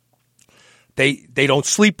 They don't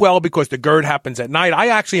sleep well because the GERD happens at night. I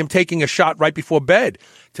actually am taking a shot right before bed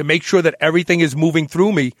to make sure that everything is moving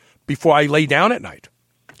through me before I lay down at night.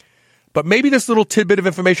 But maybe this little tidbit of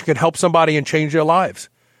information can help somebody and change their lives.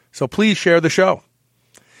 So please share the show.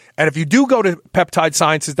 And if you do go to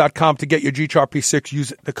peptidesciences.com to get your GHRP6,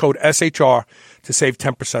 use the code SHR to save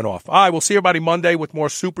 10% off. All right, we'll see everybody Monday with more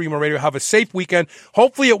Superhuman Radio. Have a safe weekend.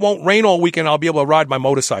 Hopefully it won't rain all weekend. I'll be able to ride my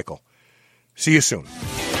motorcycle. See you soon.